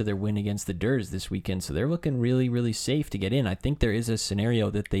thanks to their win against the Durs this weekend, so they're looking really, really safe to get in. I think there is a scenario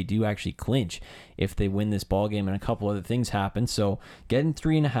that they do actually clinch if they win this ball game and a couple other things happen. So getting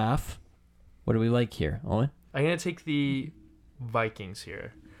 3.5. What do we like here, Owen? I'm going to take the Vikings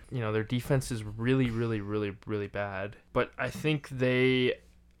here. You know, their defense is really, really, really, really bad. But I think they've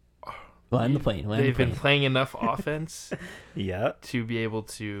been playing enough offense to be able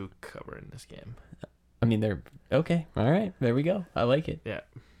to cover in this game. I mean, they're okay. All right, there we go. I like it. Yeah.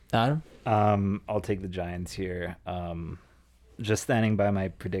 Adam? I'll take the Giants here. Just standing by my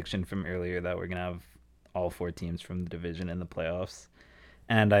prediction from earlier that we're going to have all 4 teams from the division in the playoffs.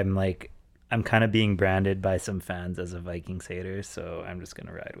 And I'm kind of being branded by some fans as a Vikings hater, so I'm just going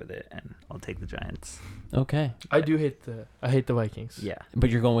to ride with it, and I'll take the Giants. Okay. I hate the Vikings. Yeah. But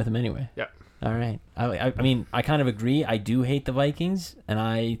you're going with them anyway? Yeah. All right. I mean, I kind of agree. I do hate the Vikings, and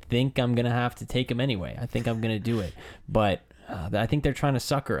I think I'm going to have to take them anyway. I think I'm going to do it. But I think they're trying to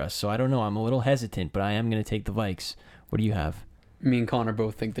sucker us, so I don't know. I'm a little hesitant, but I am going to take the Vikes. What do you have? Me and Connor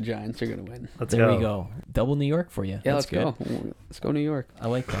both think the Giants are going to win. There we go. Double New York for you. Yeah, That's let's good. go. Let's go New York. I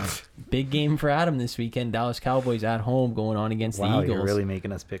like that. Big game for Adam this weekend. Dallas Cowboys at home going on against the Eagles. You're really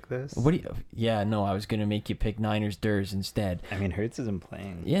making us pick this? What do you? Yeah, no, I was going to make you pick Niners Durs instead. I mean, Hurts isn't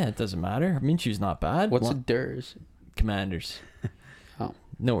playing. Yeah, it doesn't matter. Minshew's not bad. What's a Durs? Commanders. Oh.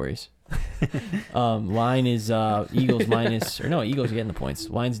 No worries. Line is Eagles Eagles are getting the points.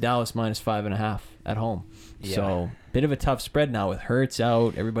 Line's Dallas -5.5 at home. Yeah. So bit of a tough spread now with Hurts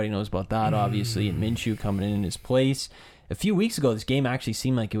out. Everybody knows about that, obviously, and Minshew coming in his place. A few weeks ago, this game actually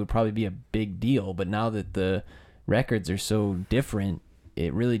seemed like it would probably be a big deal, but now that the records are so different,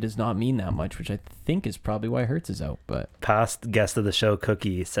 it really does not mean that much, which I think is probably why Hurts is out. But past guest of the show,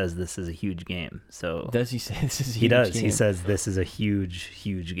 Cookie, says this is a huge game. So does he say this is a huge He does. game? He says this is a huge,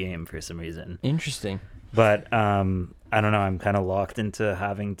 huge game for some reason. Interesting. But I don't know. I'm kind of locked into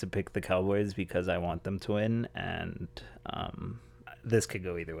having to pick the Cowboys because I want them to win, and this could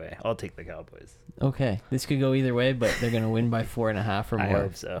go either way. I'll take the Cowboys. Okay, this could go either way, but they're going to win by 4.5 or more. I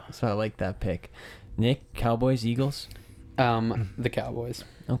hope so. So I like that pick. Nick, Cowboys, Eagles? The Cowboys.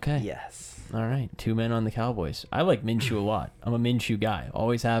 Okay. Yes. All right, 2 men on the Cowboys. I like Minshew a lot. I'm a Minshew guy.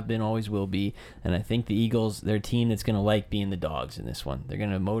 Always have been, always will be. And I think the Eagles, they're a team that's going to like being the dogs in this one. They're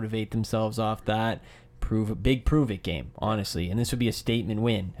going to motivate themselves off that. Prove it game, honestly. And this would be a statement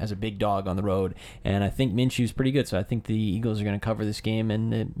win as a big dog on the road. And I think Minshew's pretty good, so I think the Eagles are going to cover this game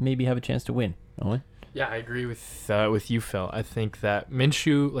and maybe have a chance to win. Owen? Yeah, I agree with you, Phil. I think that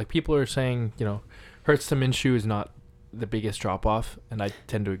Minshew, like people are saying, Hurts to Minshew is not the biggest drop off, and I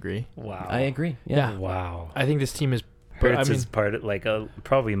tend to agree. Wow. I agree. Yeah. Wow. I think this team is Hurts is part of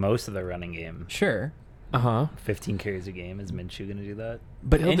probably most of the running game. Sure. 15 carries a game. Is Minshew going to do that?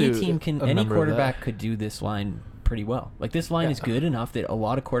 But He'll any quarterback could do this line pretty well. Like, this line is good enough that a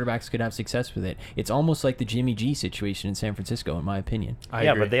lot of quarterbacks could have success with it. It's almost like the Jimmy G situation in San Francisco, in my opinion. I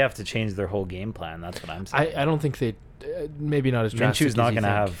agree. But they have to change their whole game plan. That's what I'm saying. I don't think they, maybe not as drastic. Minshew's not going to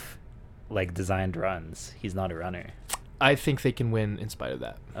have designed runs. He's not a runner. I think they can win in spite of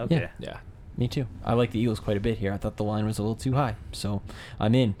that. Okay. Yeah. Me too. I like the Eagles quite a bit here. I thought the line was a little too high, so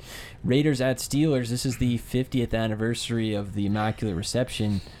I'm in. Raiders at Steelers. This is the 50th anniversary of the Immaculate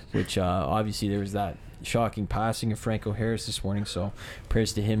Reception, which obviously there was that shocking passing of Franco Harris this morning, so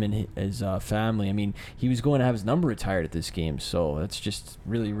prayers to him and his family. I mean, he was going to have his number retired at this game, so that's just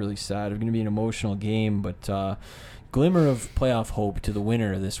really, really sad. It's going to be an emotional game, but glimmer of playoff hope to the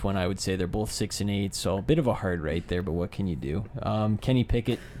winner of this one. I would say they're both 6-8, so a bit of a hard right there, but what can you do? Kenny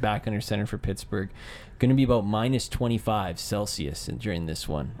Pickett back under center for Pittsburgh. Going to be about -25 Celsius during this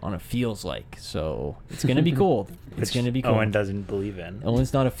one on a feels like, so it's going to be cold. It's going to be cold. Owen doesn't believe in.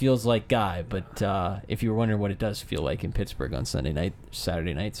 Owen's not a feels like guy, but if you were wondering what it does feel like in Pittsburgh on Saturday night,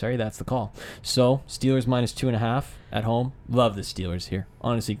 that's the call. So Steelers -2.5 at home. Love the Steelers here.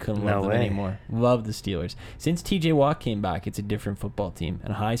 Honestly, couldn't love them anymore. Love the Steelers. Since TJ Watt came back, it's a different football team.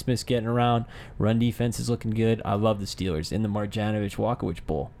 And Highsmith's getting around. Run defense is looking good. I love the Steelers in the Marjanovic-Walkowicz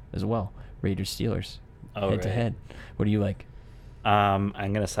Bowl as well. Raiders-Steelers. Head to head. What do you like? I'm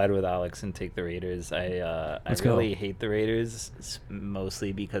gonna side with Alex and take the Raiders. I really hate the Raiders,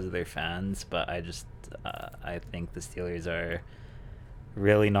 mostly because of their fans, but I think the Steelers are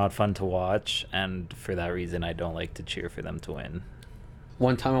really not fun to watch, and for that reason, I don't like to cheer for them to win.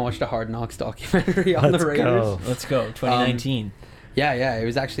 One time I watched a Hard Knocks documentary on the Raiders. Let's go. 2019. Yeah, it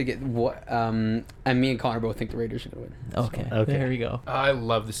was actually and me and Connor both think the Raiders are gonna win. Okay. There we go. I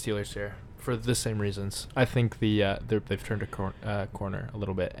love the Steelers here for the same reasons. I think they've turned a corner a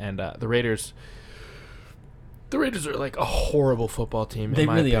little bit, and the Raiders. The Raiders are like a horrible football team. They in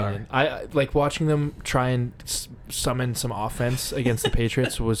my really opinion. I like watching them try and summon some offense against the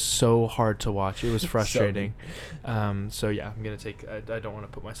Patriots was so hard to watch. It was frustrating. So yeah, I'm gonna take. I don't want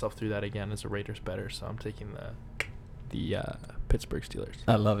to put myself through that again as a Raiders bettor, so I'm taking the Pittsburgh Steelers.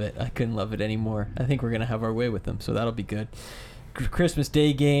 I love it. I couldn't love it anymore. I think we're gonna have our way with them, so that'll be good. Christmas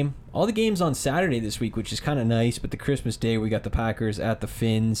Day game. All the games on Saturday this week, which is kind of nice, but the Christmas Day we got the Packers at the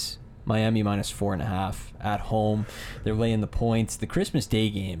Finns. Miami -4.5 at home. They're laying the points. The Christmas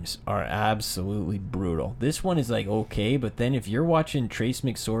Day games are absolutely brutal. This one is like okay, but then if you're watching Trace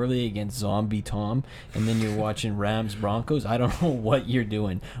McSorley against Zombie Tom, and then you're watching Rams Broncos, I don't know what you're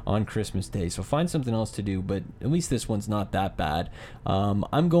doing on Christmas Day. So find something else to do, but at least this one's not that bad.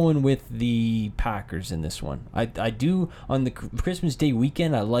 I'm going with the Packers in this one. I do on the Christmas Day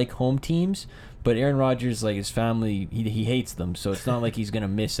weekend. I like home teams. But Aaron Rodgers, like his family, he hates them, so it's not like he's going to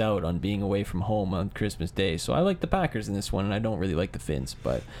miss out on being away from home on Christmas Day. So I like the Packers in this one, and I don't really like the Finns.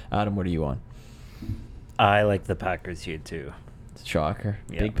 But Adam, what are you on? I like the Packers here too. Shocker.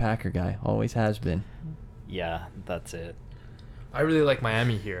 Yeah. Big Packer guy. Always has been. Yeah, that's it. I really like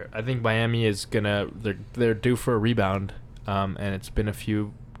Miami here. I think Miami is they're due for a rebound, and it's been a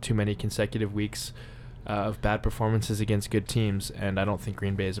few too many consecutive weeks of bad performances against good teams, and I don't think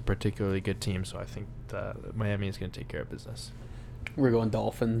Green Bay is a particularly good team, so I think Miami is going to take care of business. We're going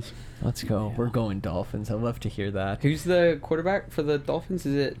Dolphins. Let's go. Yeah. We're going Dolphins. I'd love to hear that. Who's the quarterback for the Dolphins?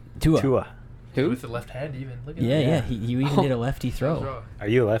 Is it Tua. Who? With the left hand even. Look at yeah. He even did a lefty throw. Are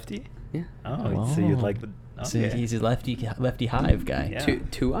you a lefty? Yeah. Oh, so you'd like the... Okay. So he's a lefty hive guy. Yeah.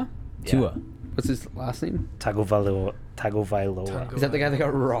 Tua? Yeah. Tua. What's his last name? Tagovailoa. Is that the guy that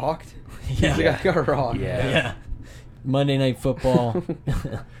got rocked? Yeah. The guy that got rocked. Yeah. Monday Night Football.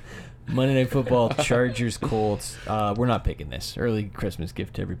 Monday Night Football, Chargers, Colts. We're not picking this. Early Christmas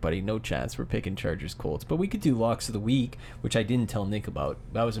gift to everybody. No chance. We're picking Chargers, Colts. But we could do locks of the week, which I didn't tell Nick about.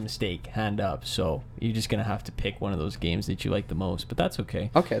 That was a mistake. Hand up. So you're just going to have to pick one of those games that you like the most. But that's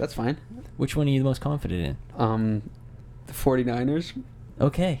okay. Okay, that's fine. Which one are you the most confident in? The 49ers.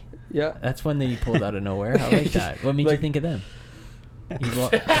 Okay. Yeah. That's one that you pulled out of nowhere. I like that. What made you think of them?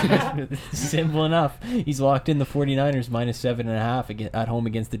 Simple enough. He's locked in the 49ers -7.5 at home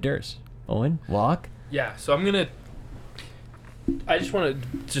against the Durs. Owen, lock? Yeah, so I just want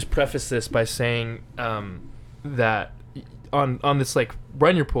to preface this by saying that on this like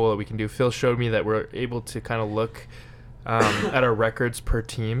run your pool that we can do, Phil showed me that we're able to kind of look at our records per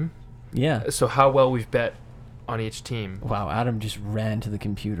team. Yeah. So how well we've bet on each team. Wow, Adam just ran to the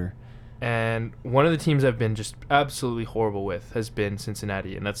computer. And one of the teams I've been just absolutely horrible with has been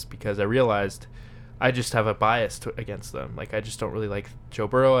Cincinnati, and that's because I realized I just have a bias against them. Like, I just don't really like Joe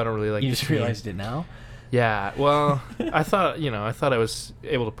Burrow. I don't really like. You just realized it now? Yeah. Well, I thought I was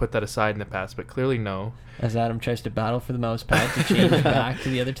able to put that aside in the past, but clearly no. As Adam tries to battle for the mouse pad to change back to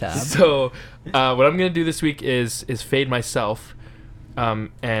the other tab. So, what I'm gonna do this week is fade myself.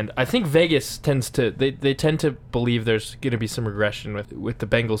 And I think Vegas tends to they tend to believe there's going to be some regression with the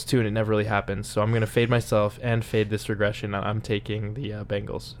Bengals too, and it never really happens. So I'm going to fade myself and fade this regression. I'm taking the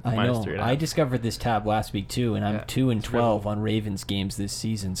Bengals. I know. I discovered this tab last week too, and I'm 2-12 on Ravens games this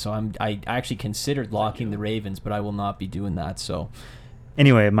season. So I actually considered locking the Ravens, but I will not be doing that. So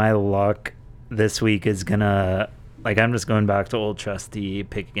anyway, my lock this week is gonna. I'm just going back to old trusty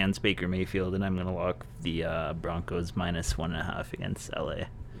pick against Baker Mayfield, and I'm going to lock the Broncos -1.5 against LA.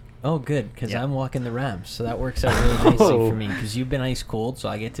 Oh, good, because I'm walking the Rams, so that works out really nicely for me, because you've been ice cold, so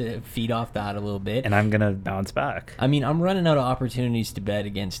I get to feed off that a little bit. And I'm going to bounce back. I mean, I'm running out of opportunities to bet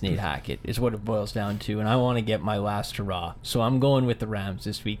against Nate Hackett, is what it boils down to, and I want to get my last hurrah. So I'm going with the Rams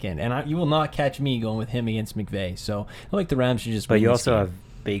this weekend, and you will not catch me going with him against McVay. So I like the Rams to just win. But you this also game. have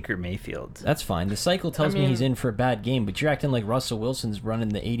Baker Mayfield. That's fine. The cycle tells me he's in for a bad game, but you're acting like Russell Wilson's running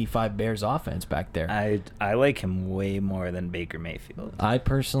the 85 Bears offense back there. I like him way more than Baker Mayfield. I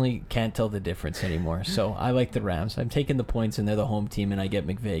personally can't tell the difference anymore, so I like the Rams. I'm taking the points, and they're the home team, and I get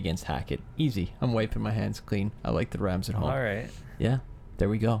McVay against Hackett. Easy. I'm wiping my hands clean. I like the Rams at home. All right. Yeah, there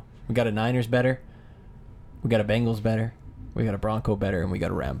we go. We got a Niners better. We got a Bengals better. We got a Bronco better, and we got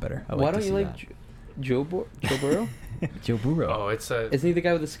a Ram better. Why don't you like Joe Burrow? Joe Burrow. Oh, isn't he the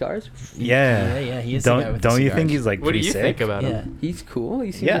guy with the scars? Yeah. He is the guy with the Don't you cigars. think he's like what do you sick? think about him? He's cool.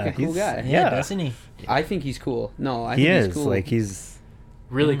 He seems like a cool guy. Yeah, doesn't he? I think he's cool. No, I he think is. he's cool. Like, he's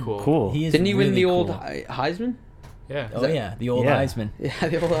really cool. cool. He is. Didn't he win really the old cool. Heisman? Yeah. Oh yeah, the old Heisman. Yeah,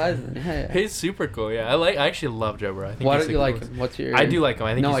 the old Heisman. Yeah. He's super cool. Yeah, I actually love Joe Burrow. I think Why he's don't the you like coolest. him? What's your? I do like him.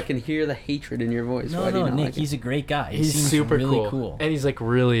 I think I can hear the hatred in your voice. No, Why do you not Nick, like he's a great guy. he's seems super really cool. and he's like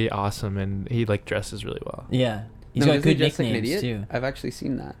really awesome, and he like dresses really well. Yeah, he's No, got isn't he good just like an nicknames idiot? too. I've actually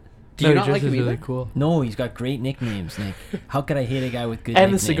seen that. Do you No, not he like him dresses really either? cool. No, he's got great nicknames, Nick. How could I hate a guy with good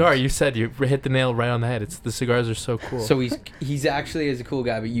And nicknames? the cigar, you said you hit the nail right on the head. It's the cigars are so cool. So he's actually is a cool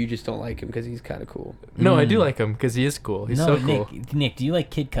guy, but you just don't like him because he's kind of cool. no, I do Mm. like him because he is cool. He's no, so cool. Nick, do you like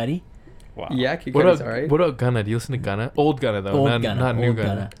Kid Cudi? Wow. Yeah, Kid What Cudi's about alright. what about Gunna? Do you listen to Gunna? Old Gunna though, Old not, Gunna, not new old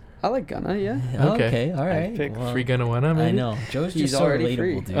Gunna. I like Gunna, yeah. Okay. Okay, all right. pick Free Gunna Wanna, maybe? I know. Joe's He's just so already relatable,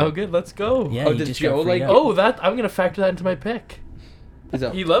 free. dude. Oh, good. Let's go. Yeah, Oh, he does just Joe got freed like- up. Oh, I'm gonna factor that into my pick. Is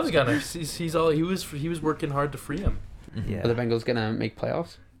that, He loves Gunna. He's all he was working hard to free him. Mhm. Are the Bengals gonna make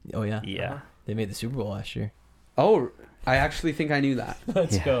playoffs? Oh yeah. Yeah. They made the Super Bowl last year. Oh, I actually think I knew that.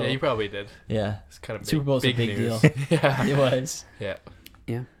 Let's Yeah. go. Yeah, you probably did. Yeah. It's kind of Super Bowl's a big news. deal. yeah. It was. Yeah.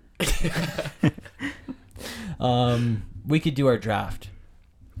 Yeah. We could do our draft.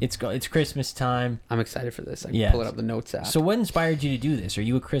 It's Christmas time. I'm excited for this. I can Yes. pull it up the notes app. So what inspired you to do this? Are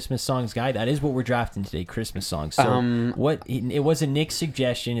you a Christmas songs guy? That is what we're drafting today, Christmas songs. So what it wasn't Nick's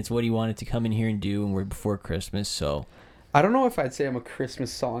suggestion, it's what he wanted to come in here and do, and we're before Christmas, so I don't know if I'd say I'm a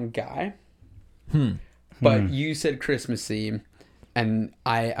Christmas song guy, but you said Christmas theme, and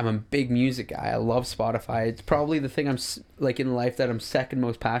I am a big music guy. I love Spotify. It's probably the thing I'm like in life that I'm second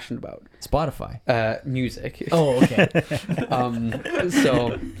most passionate about. Spotify. Music. Oh, okay.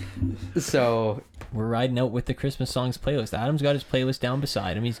 So We're riding out with the Christmas songs playlist. Adam's got his playlist down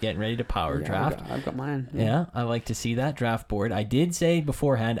beside him. He's getting ready to power yeah, draft. I've got mine. Yeah, I like to see that draft board. I did say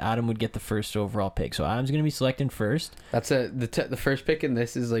beforehand Adam would get the first overall pick, so Adam's going to be selecting first. That's the first pick in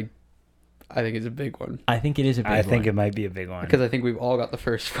this is like, I think it's a big one I think it is a big I think one. it might be a big one. because I think we've all got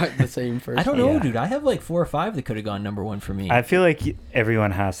the same first. I don't one. know, Yeah. dude. I have like 4 or 5 that could have gone number 1 for me. I feel like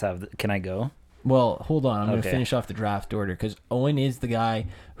everyone has to have. Can I go? Well, hold on. I'm going to Okay. finish off the draft order because Owen is the guy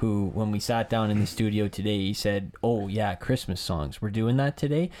who, when we sat down in the studio today, he said, oh, yeah, Christmas songs. We're doing that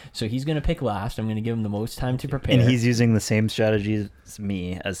today. So he's going to pick last. I'm going to give him the most time to prepare. And he's using the same strategy as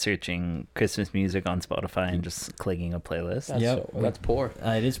me as searching Christmas music on Spotify and just clicking a playlist. That's, Yep. that's poor.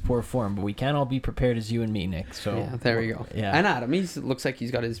 It is poor form, but we can't all be prepared as you and me, Nick. So Yeah, there we go. Yeah. And Adam, looks like he's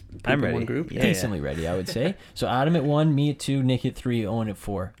got his poop I'm in ready. one group. Yeah. decently ready, I would say. So Adam at 1, me at 2, Nick at 3, Owen at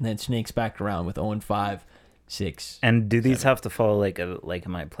 4. And then Snake's back around with Owen 5, 6. And do these 7. have to follow like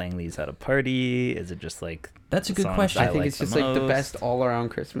am I playing these at a party? Is it just like That's a the good songs question. I I think like it's the just like the most? best all-around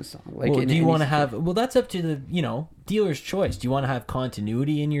Christmas song. Like, Well, in do you any want to situation. have? Well, that's up to the dealer's choice. Do you want to have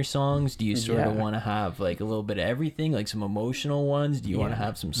continuity in your songs? Do you sort of Yeah. want to have like a little bit of everything, like some emotional ones? Do you want to Yeah.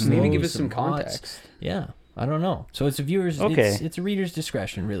 have some slow? Maybe give us some hots? context. Yeah, I don't know. So it's a viewer's. Okay. It's a reader's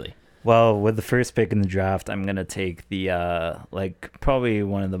discretion, really. Well, with the first pick in the draft, I'm gonna take the like probably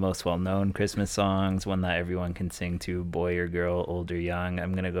one of the most well-known Christmas songs, one that everyone can sing to, boy or girl, old or young.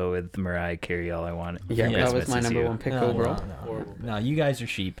 I'm gonna go with Mariah Carey, "All I Want." Yeah, for Yeah. that was Christmas my Is number You. one pick No, overall. Horrible. No, you guys are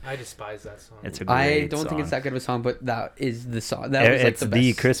sheep. I despise that song. It's a great I don't think song. it's that good of a song, but that is the song. That was like It's the the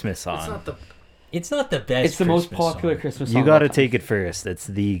best. Christmas It's song. not the. It's not the best. It's the most Christmas popular song. Christmas song. You of got to all time. take it first. It's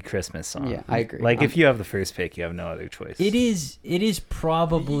the Christmas song. Yeah, I agree. Like if you have the first pick, you have no other choice. It is. It is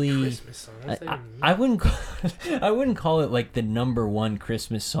probably. Christmas song. What's that even mean? I wouldn't. I wouldn't call it like the number 1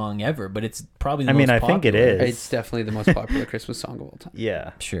 Christmas song ever, but it's probably. The I mean, most I think it popular. is. It's definitely the most popular Christmas song of all time.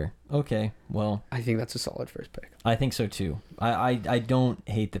 Yeah. Sure. Okay. Well, I think that's a solid first pick. I think so too. I don't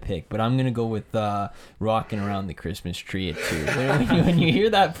hate the pick, but I'm gonna go with "Rockin' Around the Christmas Tree" at 2. When you hear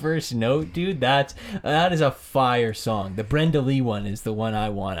that first note, dude, that is a fire song. The Brenda Lee one is the one I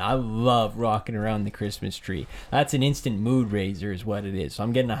want. I love "Rockin' Around the Christmas Tree." That's an instant mood raiser, is what it is. So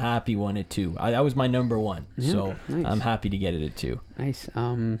I'm getting a happy one at 2. That was my number 1, Yeah, so nice. I'm happy to get it at 2. Nice.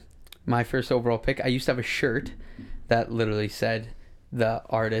 My first overall pick. I used to have a shirt that literally said the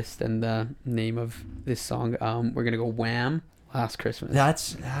artist and the name of this song. We're gonna go Wham! Last Christmas.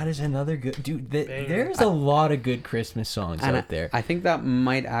 That is another good dude. Banger. There's a lot of good Christmas songs And out there. I think that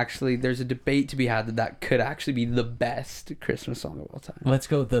might actually. There's a debate to be had that could actually be the best Christmas song of all time. Let's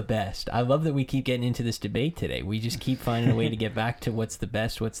go the best. I love that we keep getting into this debate today. We just keep finding a way to get back to what's the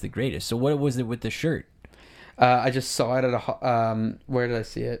best, what's the greatest. So what was it with the shirt? I just saw it at where did I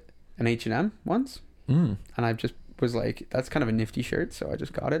see it? An H&M once, and I just was like, that's kind of a nifty shirt, so I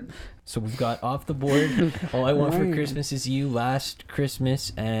just got it. So we've got Off the Board, All I Want for Christmas Is You, Last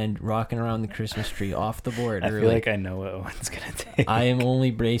Christmas, and Rockin' Around the Christmas Tree. Off the board. I early. feel like I know what Owen's gonna take. I am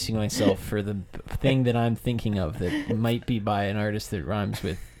only bracing myself for the thing that I'm thinking of that might be by an artist that rhymes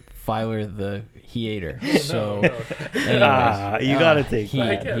with Filer the Heater. So, anyways, You gotta take he,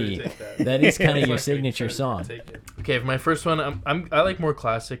 that. that is kind of your signature song. Okay, for my first one, I like more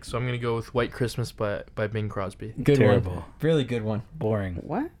classic, so I'm gonna go with "White Christmas" by Bing Crosby. Good Terrible. one. Really good one. Boring.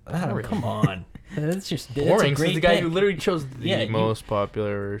 What? Adam, come on. That's just Boring. That's a This is the great guy pick. who literally chose the Yeah, most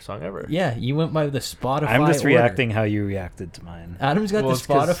popular song ever. Yeah, you went by the Spotify. I'm just order. reacting how you reacted to mine. Adam's got Well, the it's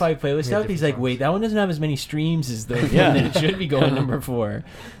 'cause Spotify playlist we had up. He's different like, songs. wait, that one doesn't have as many streams as the Yeah. one that it should be going number 4.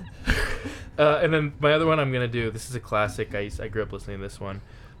 And then my other one I'm gonna do. This is a classic. I grew up listening to this one.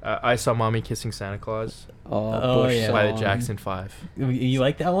 I Saw Mommy Kissing Santa Claus Oh, Bush yeah. by the song. Jackson 5. You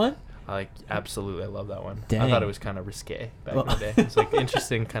like that one? I absolutely, I love that one. I Dang. thought it was kind of risque back Well- in the day. It's like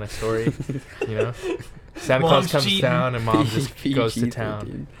interesting kind of story, you know. Santa Mom's Claus comes cheating. down and mom just goes to PG-13.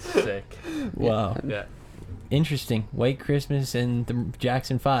 town. Sick. Wow. Yeah. Interesting. White Christmas and the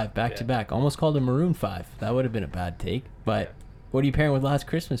Jackson 5 back to Yeah. back. Almost called a Maroon 5. That would have been a bad take. But Yeah. what are you pairing with Last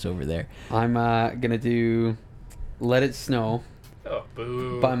Christmas over there? I'm gonna do "Let It Snow" Oh,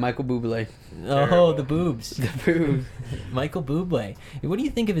 boo. by Michael Bublé. Oh, Terrible. the boobs. The boobs. Michael Bublé. What do you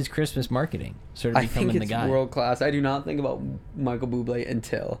think of his Christmas marketing? Sort of I think becoming it's the guy. world class. I do not think about Michael Bublé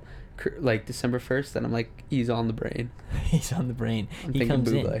until like December 1st, and I'm like, he's on the brain. He's on the brain. I'm He thinking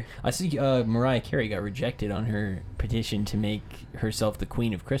comes in. Bublé. I see Mariah Carey got rejected on her petition to make herself the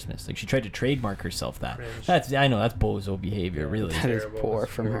queen of Christmas. Like she tried to trademark herself that. Cringe. I know that's bozo behavior, really. That is Terrible. poor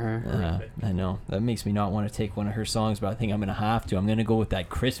It's from her. horrific. I know. That makes me not want to take one of her songs, but I think I'm going to have to. I'm going to go with that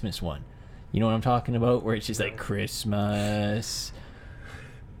Christmas one. You know what I'm talking about? Where it's just like Christmas,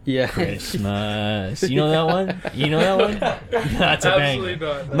 Yeah. Christmas. You know that one? You know that one? That's a Absolutely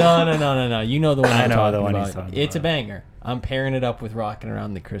banger. not. No. You know the one I I'm know talking the one about. he's talking It's a about. banger. I'm pairing it up with Rockin'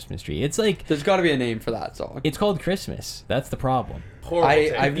 Around the Christmas Tree. It's like, There's got to be a name for that song. it's called Christmas. That's the problem. Horrible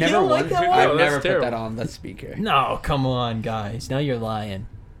take. I've You never don't like that one? I've No, never that's put that terrible. on the speaker. No, come on, guys. Now you're lying.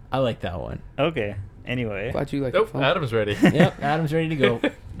 I like that one. Okay. Anyway, Glad you like Nope, it. Adam's ready. Yep, Adam's ready to go.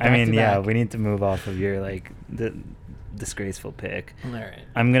 I mean, Back to yeah, back. we need to move off of your like the disgraceful pick. All right.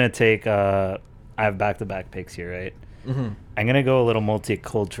 I'm gonna take. I have back-to-back picks here, right? Mm-hmm. I'm gonna go a little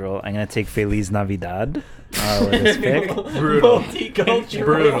multicultural. I'm gonna take Feliz Navidad with this pick. Brutal. Multicultural.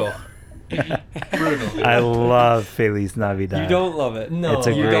 Brutal. Brutal. I love Feliz Navidad. You don't love it. No. It's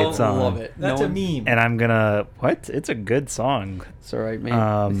a You great don't song. love it. That's No a one- meme. And I'm gonna what? It's a good song. It's all right, man.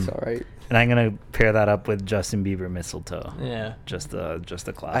 Um, It's all right. And I'm gonna pair that up with Justin Bieber, Mistletoe. Yeah. Just a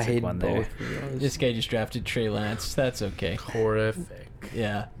I classic hate one both there. of those. This guy just drafted Trey Lance. That's okay. Horrific.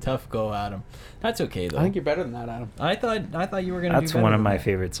 Yeah. Tough go, Adam. That's okay though. I think you're better than that, Adam. I thought you were gonna. That's do better one of than my that.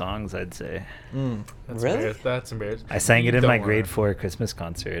 favorite songs, I'd say. Mm. That's Really? embarrassing. That's embarrassing. I sang it You in my don't grade wanna- 4 Christmas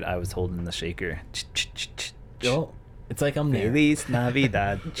concert. I was holding the shaker. Oh, it's like I'm there. Feliz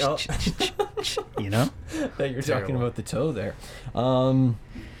Navidad. Oh. You know? That you're talking Terrible. about the toe there.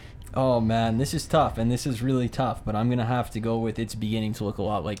 Oh man, this is tough, and this is really tough. But I'm gonna have to go with "It's Beginning to Look a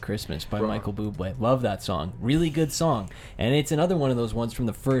Lot Like Christmas" by Wrong. Michael Bublé. Love that song, really good song, and it's another one of those ones from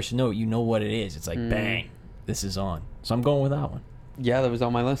the first note. You know what it is. It's like bang, this is on. So I'm going with that one. Yeah, that was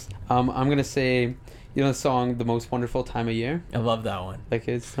on my list. I'm gonna say, you know, the song "The Most Wonderful Time of Year." I love that one. Like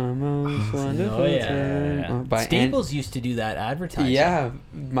it's the most wonderful Oh yeah, time. By Staples used to do that advertising. Yeah,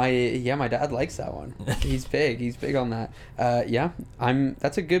 my dad likes that one. He's big on that.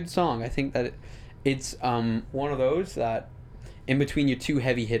 That's a good song. I think that it's one of those that in between your two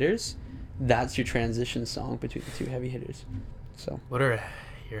heavy hitters, that's your transition song between the two heavy hitters. So What are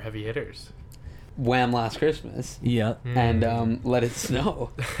your heavy hitters? Wham! Last Christmas Yeah, and Let It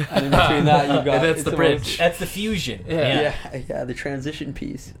Snow. And in between that you got And that's It's the Most- bridge. that's the fusion. Yeah. Yeah, the transition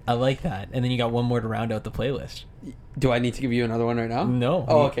piece. I like that. And then you got one more to round out the playlist. Do I need to give you another one right now? No.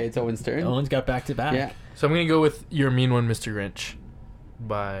 Oh, okay. It's Owen's turn. Owen's got back to back. Yeah. So I'm gonna go with "Your Mean One, Mr. Grinch"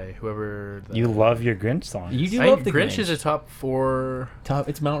 by whoever. You love your Grinch song. You do I love the think Grinch is a top 4, top.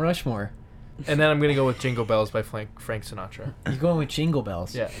 It's Mount Rushmore. and then I'm gonna go with "Jingle Bells" by Frank Sinatra. You're going with Jingle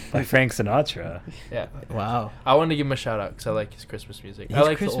Bells. Yeah, By Frank Sinatra. yeah. Wow. I wanted to give him a shout out because I like his Christmas music. His I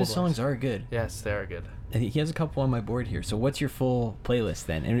like Christmas the old songs ones. are good. Yes, they are good. He has a couple on my board here. So what's your full playlist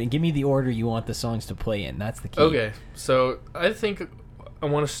then? And give me the order you want the songs to play in. That's the key. Okay, so I think I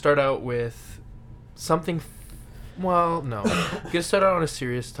want to start out with something. Well, no, we're gonna start out on a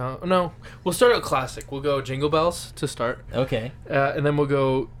serious tone. No, we'll start out classic. We'll go "Jingle Bells" to start, Okay. and then we'll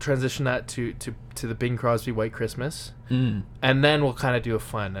go transition that to the Bing Crosby "White Christmas," Mm. and then we'll kind of do a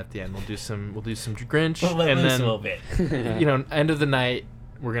fun at the end. We'll do some Grinch, We'll let and loose then a little bit. end of the night.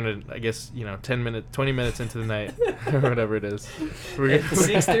 We're gonna, I guess, 20 minutes into the night, or whatever it is. We're At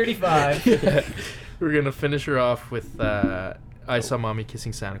 6:35. We're gonna finish her off with "I Saw Mommy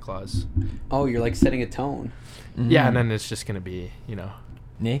Kissing Santa Claus." Oh, you're like setting a tone. Yeah, and then it's just gonna be,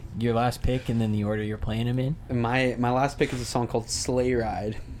 Nick, your last pick, and then the order you're playing them in. My last pick is a song called "Sleigh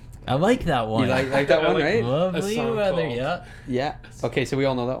Ride" I like that one. You like that one, right? Lovely song weather, called- yeah. Yeah. Okay, so we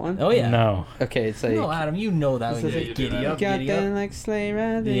all know that one? Oh, yeah. No. Okay, it's like... No, Adam, you know that This one. is Get like- giddy You up, got giddy them up. like sleigh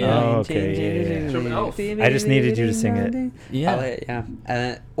ride. Yeah. Oh, okay, yeah. From Elf. I just needed you to sing it. Yeah. Yeah.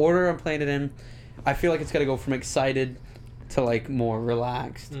 And order I'm playing it in, I feel like it's got to go from excited to like more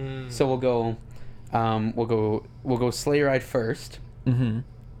relaxed. So we'll go Sleigh Ride first. Mm-hmm.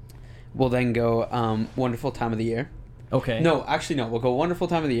 We'll then go Wonderful Time of the Year. Okay. No, actually no. We'll go Wonderful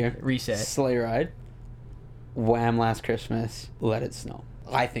Time of the Year. Reset. Sleigh Ride. Wham! Last Christmas. Let It Snow.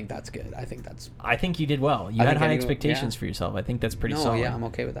 I think that's good. I think you did well. You I had think high I knew- expectations yeah. for yourself. I think that's pretty no, solid. yeah, I'm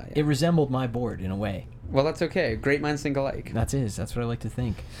okay with that. Yeah. It resembled my board in a way. Well, that's okay. Great minds think alike. That's what I like to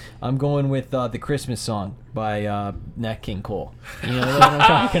think. I'm going with the Christmas song by Nat King Cole. You know what I'm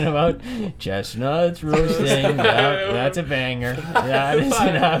talking about? Chestnuts roasting. Yeah, that's a banger. That is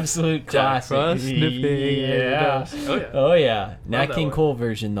an absolute classic. Frost nipping. Yeah. Oh, yeah. Oh yeah. Nat that King one. Cole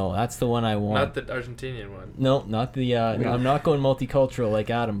version though. That's the one I want. Not the Argentinian one. No, not the. I'm not going multicultural like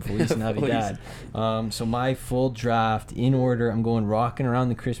Adam. Feliz Navidad. So my full draft in order. I'm going "Rockin' Around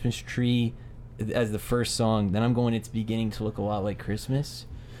the Christmas Tree" as the first song. Then I'm going "It's Beginning to Look a Lot Like Christmas,"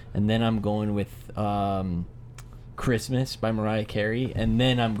 and then I'm going with "Christmas" by Mariah Carey, and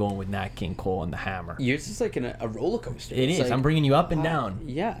then I'm going with Nat King Cole and the Hammer. Yours is like a roller coaster. It It's is. like- I'm bringing you up and down.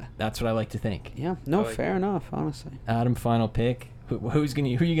 Yeah. That's what I like to think. Yeah. No, I like fair enough. Honestly. Adam, final pick. Who are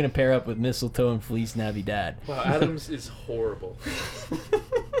you gonna pair up with Misletoe and Feliz Navidad? Wow, Adams is horrible.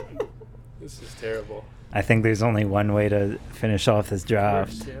 This is terrible. I think there's only one way to finish off this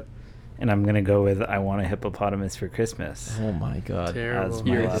draft, Worst, yeah. and I'm gonna go with "I Want a Hippopotamus for Christmas" Oh my God. Terrible. as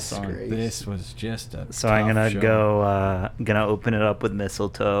my You're a last song. disgrace. This was just a So I'm tough gonna show. go. Gonna open it up with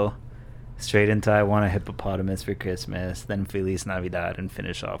 "Mistletoe," straight into "I Want a Hippopotamus for Christmas," then "Feliz Navidad," and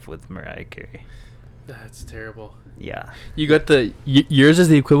finish off with Mariah Carey. That's terrible. Yeah. You got yours is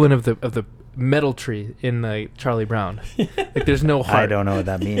the equivalent of the metal tree in Charlie Brown. Like there's no heart. I don't know what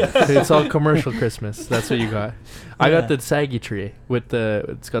that means. It's all commercial Christmas. That's what you got. I Yeah. got the saggy tree with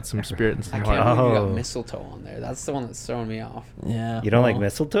it's got some spirit and I some can't heart. believe you Oh. got Mistletoe on there. That's the one that's throwing me off. Yeah. You don't like well,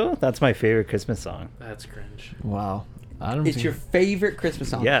 "Mistletoe"? That's my favorite Christmas song. That's cringe. Wow. I don't It's think- your favorite Christmas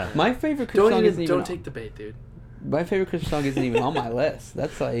song. Yeah. My favorite Christmas song isn't even. Don't take the bait, dude. My favorite Christmas song isn't even on my list.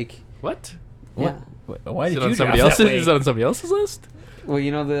 That's like. What? What? Yeah. Why Is did it on you somebody draft that else's? way? Is it on somebody else's list? Well,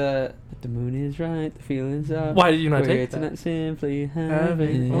 you know the moon is right, the feelings are. Why did you not we're take here that? tonight simply Having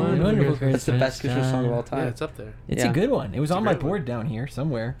having wonderful wonderful Christmas. That's the best Christmas song of all Yeah, time. it's up there. It's Yeah. a good one. It was It's a on my great one. board down here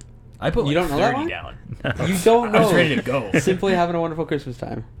somewhere. I put You like don't know that 30 one? down. You don't know. I was ready to go. Simply having a wonderful Christmas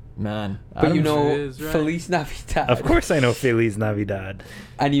time. Man. But you Adam's- know is right. Feliz Navidad. Of course, I know "Feliz Navidad."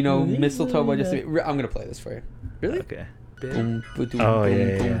 And you know Feliz Mistletoe by just. Navidad. I'm gonna play this for you. Really? Okay. Boom, ba-doom, Oh, boom, yeah,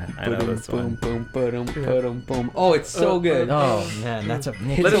 yeah, boom, yeah. I know ba-doom, this boom, one. boom, ba-doom, ba-doom, boom. Oh, it's so good. Oh man, that's a.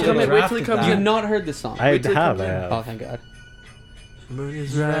 Nick Let him should've come in, wait till he drafted comes that. You've not heard this song. I Wait till it have. comes in. Oh, thank God. Moon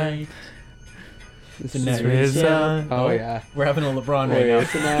is right. This Tonight is is, Oh yeah. We're having a LeBron Wait,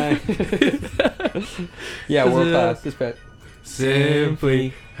 right now. tonight. Yeah, world class. This bit.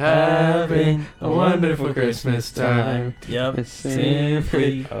 Simply having a wonderful Christmas time. Yep. It's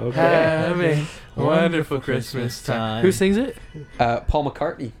Simply Okay. Having a wonderful Christmas time. Who sings it? Paul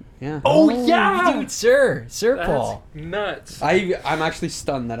McCartney. Yeah. Oh yeah, dude, Sir Paul. Nuts. I'm actually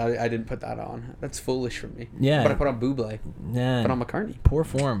stunned that I didn't put that on. That's foolish from me. Yeah. But I put on Bublé. Yeah. Put on McCartney. Poor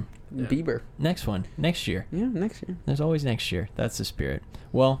form. Yeah. Bieber. Next one. Next year. Yeah, next year. There's always next year. That's the spirit.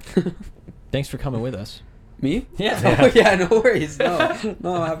 Well, thanks for coming with us. Me? Yeah. Oh yeah, no worries. No,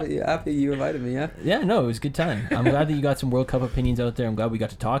 I'm happy you invited me. Yeah. Yeah, no, it was a good time. I'm glad that you got some World Cup opinions out there. I'm glad we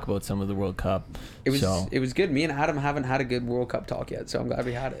got to talk about some of the World Cup. It was So, it was good. Me and Adam haven't had a good World Cup talk yet, so I'm glad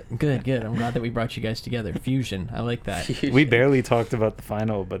we had it. good. I'm glad that we brought you guys together. Fusion. I like that. We barely talked about the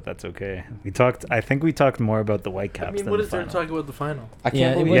final, but that's okay. I think we talked more about the Whitecaps I mean, than what the is there to final. talk about the final? I can't Yeah,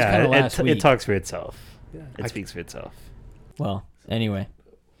 it believe was Yeah, kinda last it week. talks for itself. Yeah. It speaks for itself. Well, anyway,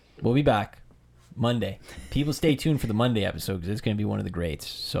 we'll be back Monday. People stay tuned for the Monday episode because it's going to be one of the greats.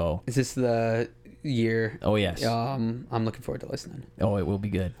 So, Is this the year? oh, yes. I'm looking forward to listening. Oh, it will be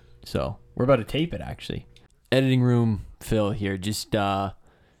good. So, we're about to tape it, actually. Editing room Phil here. Just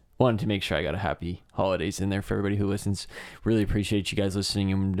wanted to make sure I got a happy holidays in there for everybody who listens. Really appreciate you guys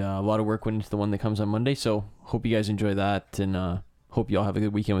listening. And a lot of work went into the one that comes on Monday. So, hope you guys enjoy that. And hope you all have a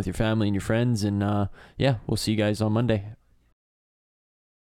good weekend with your family and your friends. And yeah, we'll see you guys on Monday.